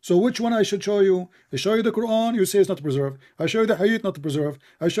 So which one I should show you? I show you the Quran, you say it's not preserved. I show you the Hadith, not preserved.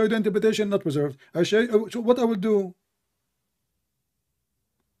 I show you the interpretation, not preserved. I show you what I will do.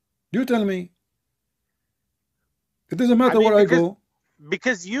 You tell me. It doesn't matter where I go.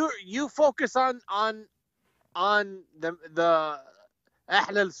 Because you focus on the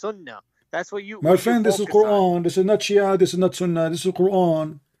Ahl al-Sunnah. That's what you. My friend, this is Quran. This is not Shia. This is not Sunnah. This is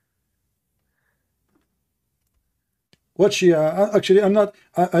Quran. What Shia? Actually, I'm not.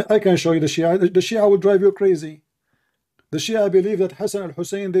 I can show you the Shia. The Shia will drive you crazy. The Shia believe that Hassan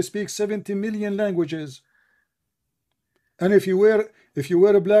al-Hussein, they speak 70 million languages. And if you wear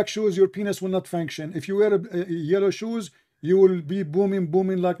a black shoes, your penis will not function. If you wear a yellow shoes, you will be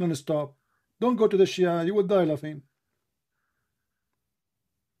booming like non-stop. Don't go to the Shia. You will die laughing.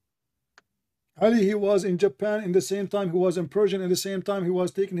 Ali, he was in Japan in the same time he was in Persia, in the same time he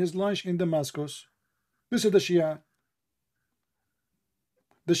was taking his lunch in Damascus. This is the Shia.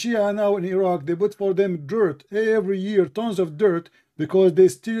 The Shia now in Iraq, they put for them dirt every year, tons of dirt, because they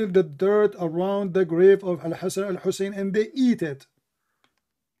steal the dirt around the grave of Al-Hassan al-Hussein and they eat it.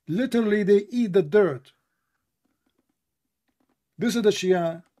 Literally, they eat the dirt. This is the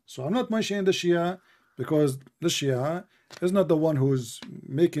Shia. So I'm not mentioning the Shia because the Shia is not the one who's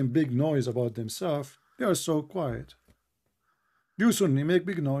making big noise about themselves. They are so quiet. You Sunni make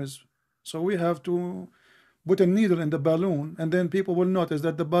big noise. So we have to put a needle in the balloon, and then people will notice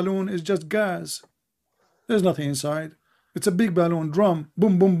that the balloon is just gas. There's nothing inside. It's a big balloon, drum,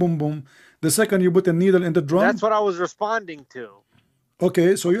 boom, boom, boom, boom. The second you put a needle in the drum. That's what I was responding to.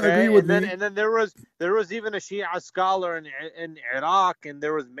 Okay, so you agree with me? And then there was even a Shia scholar in Iraq, and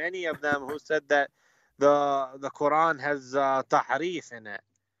there was many of them who said that the Quran has tahrif in it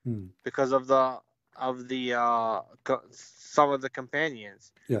because of some of the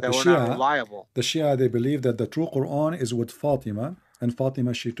companions that were not reliable. The Shia, they believe that the true Quran is with Fatima, and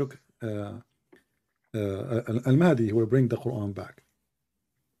Fatima, she took Al-Mahdi, he will bring the Quran back.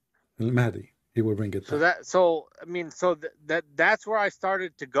 Al-Mahdi, he will bring it back. That's where I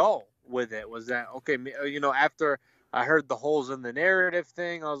started to go with it, was that, okay, after I heard the holes in the narrative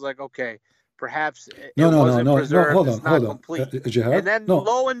thing, I was like, okay, perhaps it wasn't preserved, hold it's on. not complete. Jihad? And then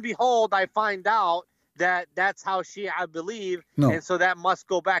lo and behold, I find out that that's how Shia believe, and so that must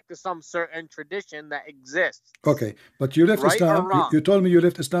go back to some certain tradition that exists. Okay, but you left Islam. You told me you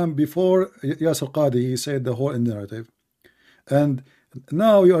left Islam before Yasir Qadhi, he said the whole narrative, and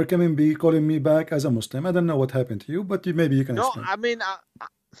now you are calling me back as a Muslim. I don't know what happened to you, but maybe you can explain.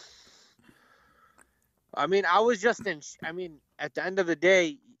 I mean, I was just at the end of the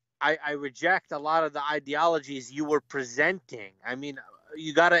day, I reject a lot of the ideologies you were presenting. I mean,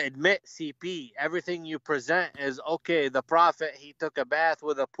 you got to admit, CP, everything you present is, okay, the Prophet, he took a bath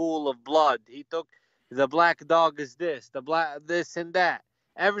with a pool of blood. He took, the black dog is this, this and that.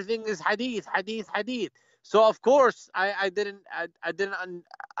 Everything is hadith. So, of course, I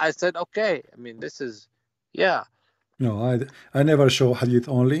said, okay, I mean, this is, yeah. No, I never show hadith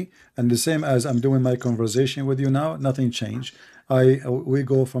only. And the same as I'm doing my conversation with you now, nothing changed. We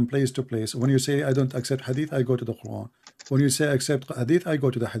go from place to place. When you say I don't accept hadith, I go to the Quran. When you say accept hadith, I go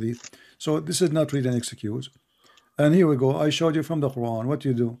to the hadith. So this is not really an excuse. And here we go. I showed you from the Quran. What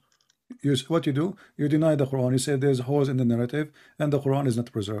you do? You deny the Quran. You say there's holes in the narrative and the Quran is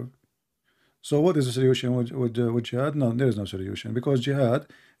not preserved. So what is the solution with jihad? No, there is no solution, because jihad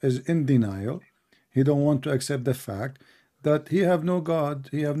is in denial. He don't want to accept the fact that he have no God,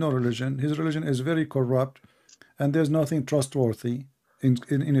 he have no religion. His religion is very corrupt, and there's nothing trustworthy in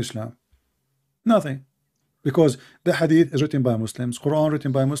Islam. Nothing. Because the hadith is written by Muslims, Quran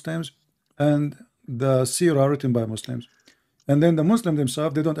written by Muslims, and the Sirah written by Muslims. And then the Muslims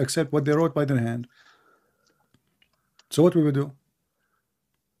themselves, they don't accept what they wrote by their hand. So what will we do?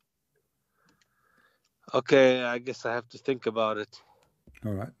 Okay, I guess I have to think about it.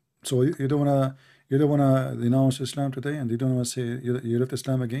 All right. So you don't wanna denounce Islam today, and you don't wanna say you left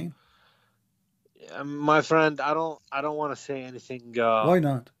Islam again? My friend, I don't want to say anything. Why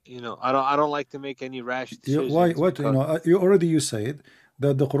not? I don't like to make any rash decisions. Why? What? You said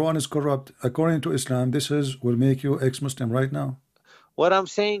that the Quran is corrupt. According to Islam, this will make you ex-Muslim right now. What I'm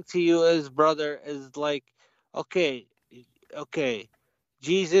saying to you is, brother, is like, okay,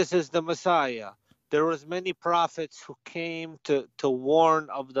 Jesus is the Messiah. There was many prophets who came to warn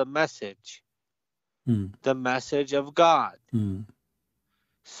of the message, the message of God.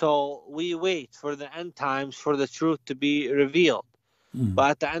 So we wait for the end times for the truth to be revealed. But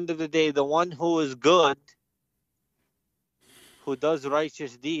at the end of the day, the one who is good, who does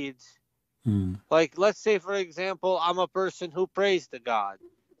righteous deeds, like, let's say, for example, I'm a person who prays to God,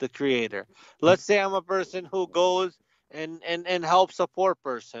 the Creator. Let's say I'm a person who goes and helps a poor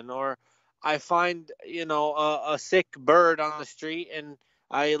person, or I find, you know, a sick bird on the street and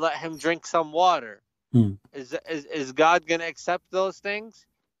I let him drink some water. Is God gonna accept those things?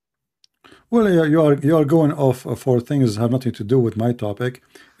 Well, you are going off for things that have nothing to do with my topic.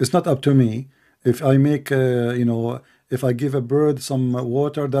 It's not up to me. If I make you know, if I give a bird some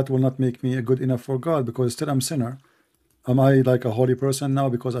water, that will not make me good enough for God, because still I'm sinner. Am I like a holy person now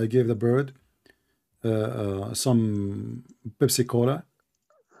because I gave the bird some Pepsi Cola?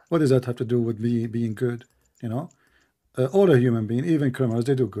 What does that have to do with me being good? You know, all a human being, even criminals,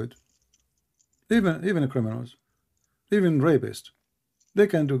 they do good. Even criminals, even rapists, they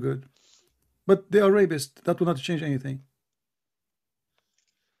can do good. But they are rapists. That will not change anything.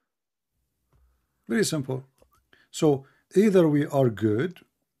 Very simple. So either we are good,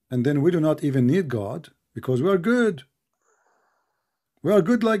 and then we do not even need God because we are good. We are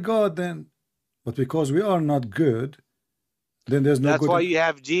good like God then. But because we are not good, then there's no That's good. why you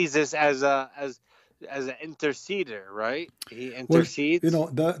have Jesus as an interceder, right? He Well, intercedes. you know,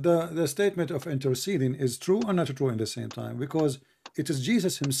 the statement of interceding is true and not true in the same time, because it is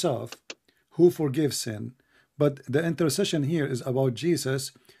Jesus himself who forgives sin. But the intercession here is about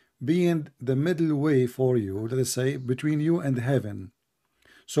Jesus being the middle way for you, let us say, between you and heaven.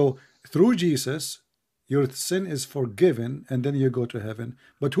 So through Jesus, your sin is forgiven, and then you go to heaven.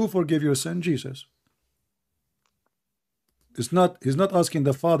 But who forgive your sin? Jesus. He's not asking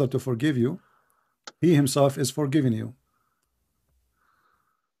the Father to forgive you. He himself is forgiving you.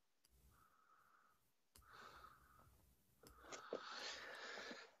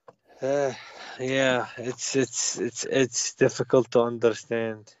 Yeah, it's difficult to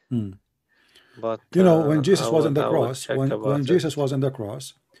understand. But you know, when Jesus was on the I would cross, check when about Jesus it. was on the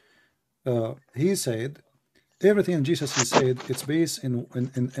cross, he said everything Jesus he said, it's based in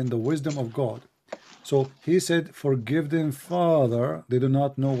the wisdom of God. So he said, forgive them, Father, they do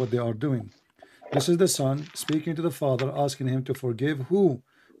not know what they are doing. This is the Son speaking to the Father, asking him to forgive who?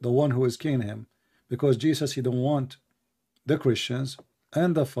 The one who is killing him. Because Jesus, he don't want the Christians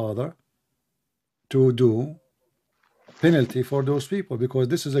and the Father to do penalty for those people, because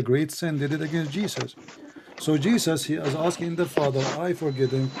this is a great sin they did against Jesus. So Jesus, he is asking the Father, I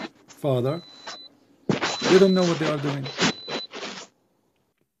forgive them, Father. They don't know what they are doing.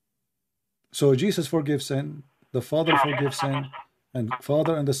 So Jesus forgives sin, the Father forgives sin, and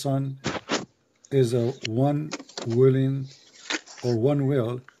Father and the Son is a one willing, or one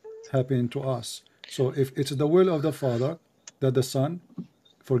will happen to us. So if it's the will of the Father that the Son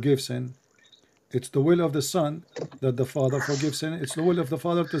forgives sin, it's the will of the Son that the Father forgives sin, it's the will of the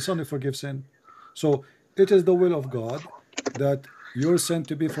Father that the Son forgives sin. So it is the will of God that your sin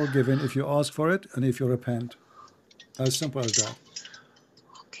to be forgiven if you ask for it and if you repent. As simple as that.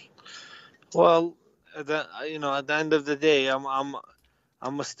 Well, you know, at the end of the day,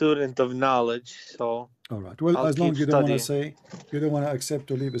 I'm a student of knowledge, so All right. Well, I'll as long keep as you don't want to studying. say, you don't want to accept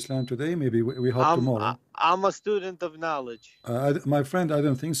to leave Islam today, maybe we hope tomorrow. I'm a student of knowledge. My friend, I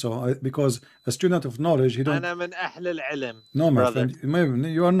don't think so. Because a student of knowledge, he don't. أنا من أهل العلم, No, my brother. friend,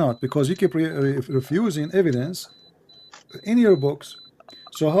 maybe you are not, because you keep refusing evidence in your books.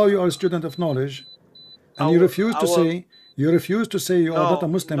 So how you are a student of knowledge, and you refuse I to will. say you are not a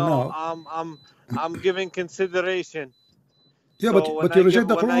Muslim No, now? I'm giving consideration. Yeah, So but you reject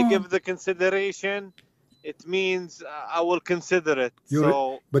the when I Quran. give the consideration, it means I will consider it.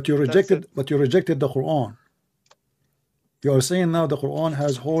 But you That's it. rejected the Quran. You are saying now the Quran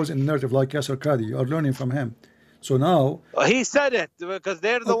has holes in narrative like Yasser Qadi. You are learning from him. So now, He said it because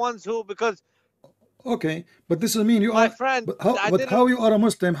they're the ones who, because okay, but this is mean you my are. friend, I But didn't how you are a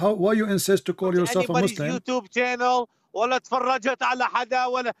Muslim? Why you insist to call watch yourself a anybody's Muslim? YouTube channel ولا اتفرجت على حدا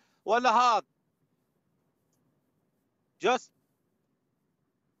ولا هذا. Just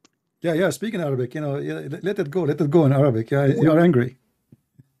Yeah. Speaking Arabic, you know, yeah, let it go. Let it go in Arabic. Yeah, you are angry.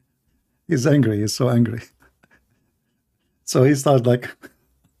 He's angry. He's so angry. So he starts like,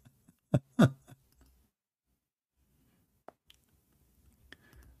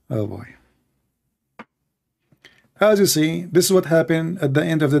 oh boy. As you see, this is what happened at the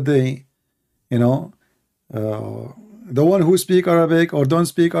end of the day. You know, the one who speak Arabic or don't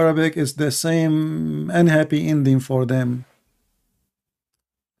speak Arabic is the same unhappy ending for them.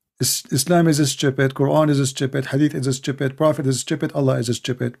 Islam is stupid, Quran is stupid, Hadith is stupid, Prophet is stupid, Allah is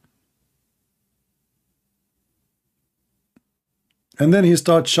stupid. And then he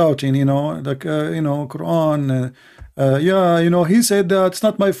starts shouting, you know, like, you know, Quran, yeah, you know, he said that, it's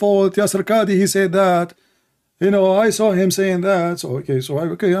not my fault, Yasser Qadi, he said that, you know, I saw him saying that, so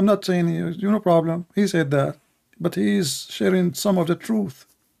okay, I'm not saying, you no problem, he said that, but he's sharing some of the truth.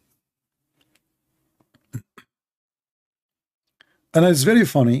 And it's very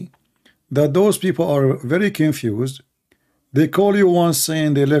funny that those people are very confused. They call you once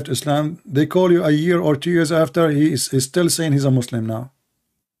saying they left Islam. They call you a year or 2 years after he's still saying he's a Muslim now.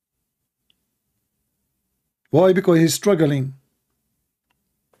 Why? Because he's struggling.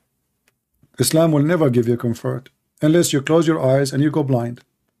 Islam will never give you comfort unless you close your eyes and you go blind.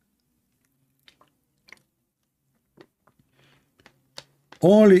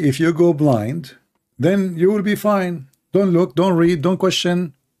 Only if you go blind, then you will be fine. Don't look, don't read, don't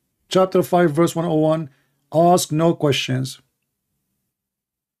question. Chapter 5, verse 101, ask no questions.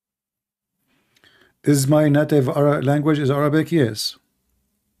 Is my native language is Arabic? Yes.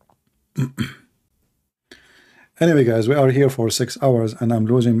 Anyway, guys, we are here for 6 hours and I'm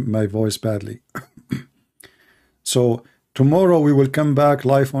losing my voice badly. So tomorrow we will come back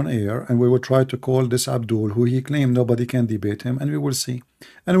live on air and we will try to call this Abdul, who he claimed nobody can debate him, and we will see.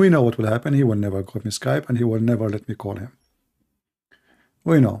 And we know what will happen. He will never call me Skype and he will never let me call him.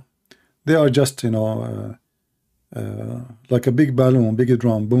 We know. They are just, you know, like a big balloon, big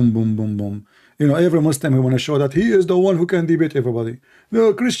drum, boom, boom, boom, boom. You know, every Muslim who want to show that he is the one who can debate everybody.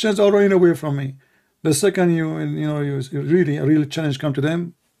 The Christians are running away from me. The second you really a real challenge come to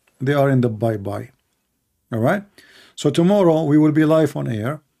them, they are in the bye-bye. All right. So tomorrow we will be live on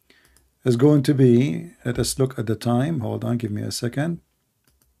air. It's going to be, let us look at the time. Hold on, give me a second.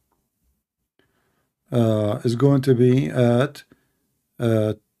 It's going to be at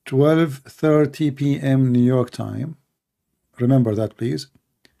 12:30 p.m. New York time. Remember that, please.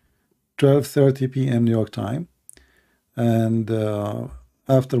 12:30 p.m. New York time. And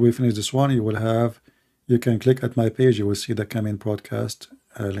after we finish this one, you can click at my page. You will see the coming broadcast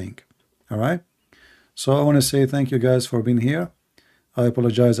link. All right. So I want to say thank you guys for being here. I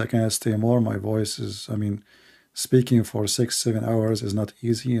apologize I can't stay more. My voice is, I mean, speaking for 6-7 hours is not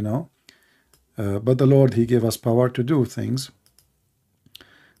easy, you know. But the Lord, he gave us power to do things.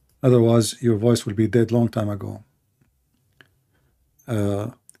 Otherwise, your voice will be dead long time ago.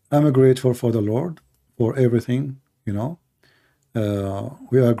 I'm grateful for the Lord for everything, you know.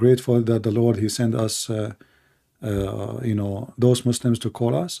 We are grateful that the Lord, he sent us, you know, those Muslims to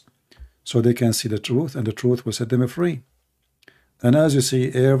call us so they can see the truth, and the truth will set them free. And as you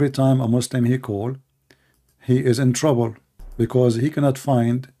see, every time a Muslim he call, he is in trouble because he cannot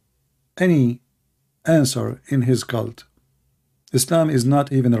find any answer in his cult. Islam is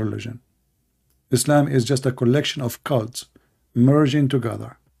not even a religion. Islam is just a collection of cults merging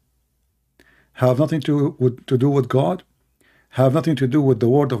together. Have nothing to do with God, have nothing to do with the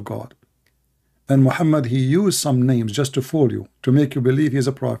word of God. And Muhammad, he used some names just to fool you, to make you believe he's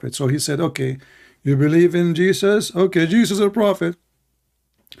a prophet. So he said, okay, you believe in Jesus? Okay, Jesus is a prophet.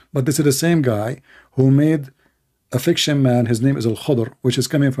 But this is the same guy who made a fiction man, his name is Al-Khudr, which is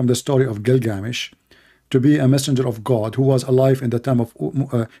coming from the story of Gilgamesh, to be a messenger of God who was alive in the time of,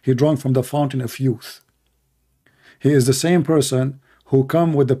 he drank from the fountain of youth. He is the same person who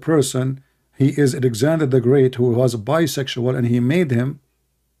come with the person, he is Alexander the Great, who was bisexual, and he made him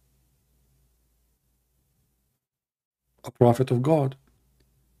a prophet of God.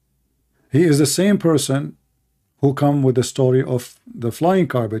 He is the same person who come with the story of the flying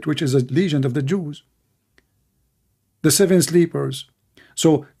carpet, which is a legend of the Jews. The seven sleepers.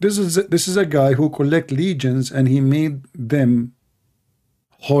 So this is a guy who collect legends and he made them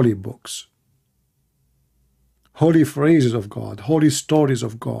holy books, holy phrases of God, holy stories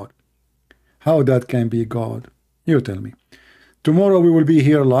of God. How that can be God? You tell me. Tomorrow we will be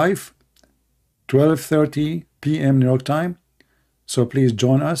here live, 12:30 p.m. New York time. So please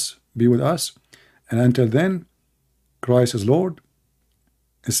join us, be with us. And until then, Christ is Lord.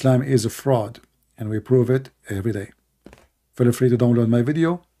 Islam is a fraud, and we prove it every day. Feel free to download my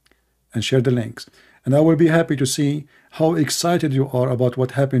video and share the links. And I will be happy to see how excited you are about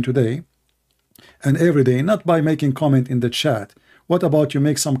what happened today and every day, not by making comment in the chat. What about you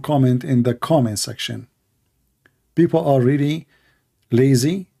make some comment in the comment section? People are really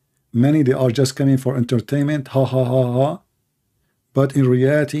lazy. Many, they are just coming for entertainment, ha ha ha ha. But in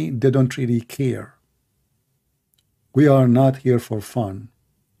reality, they don't really care. We are not here for fun.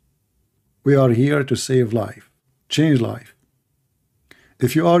 We are here to save life, change life.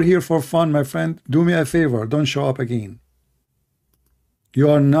 If you are here for fun, my friend, do me a favor, don't show up again. You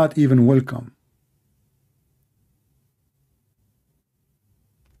are not even welcome.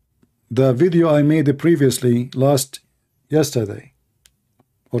 The video I made previously, yesterday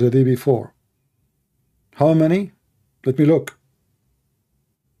or the day before, how many? Let me look.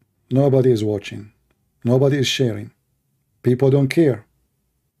 Nobody is watching. Nobody is sharing. People don't care.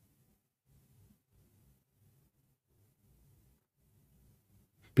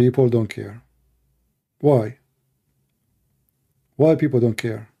 People don't care. Why? Why people don't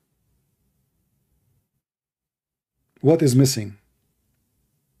care? What is missing?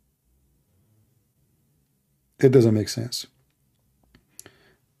 It doesn't make sense.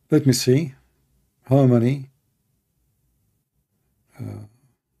 Let me see how many I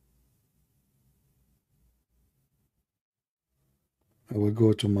will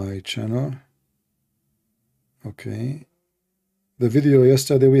go to my channel. Okay, the video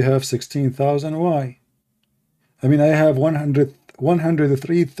yesterday we have 16,000. Why? I mean, I have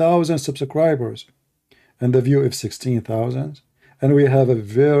 103,000 subscribers and the view is 16,000, and we have a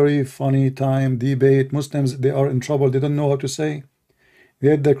very funny time debate. Muslims, they are in trouble, they don't know what to say.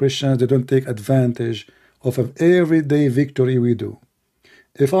 Yet the Christians, they don't take advantage of an everyday victory we do.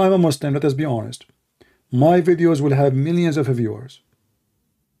 If I'm a Muslim, let us be honest, my videos will have millions of viewers.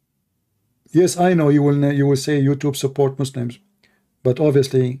 Yes, I know you will say YouTube support Muslims, but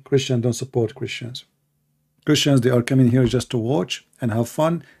obviously Christians don't support Christians. Christians, they are coming here just to watch and have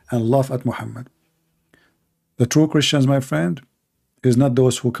fun and laugh at Muhammad. The true Christians, my friend, is not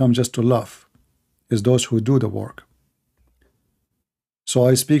those who come just to laugh, is those who do the work. So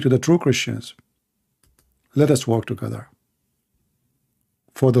I speak to the true Christians. Let us work together.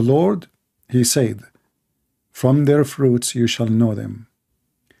 For the Lord, he said, from their fruits you shall know them.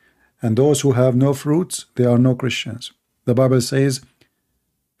 And those who have no fruits, they are no Christians. The Bible says,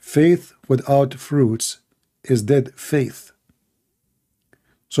 faith without fruits is dead faith.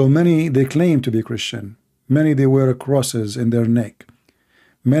 So many, they claim to be Christian. Many, they wear crosses in their neck.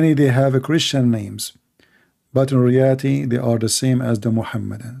 Many, they have Christian names. But in reality, they are the same as the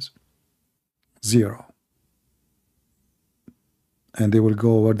Muhammadans. Zero. And they will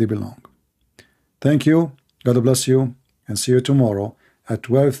go where they belong. Thank you. God bless you. And see you tomorrow at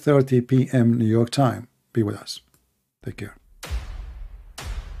 12:30 p.m. New York time. Be with us. Take care.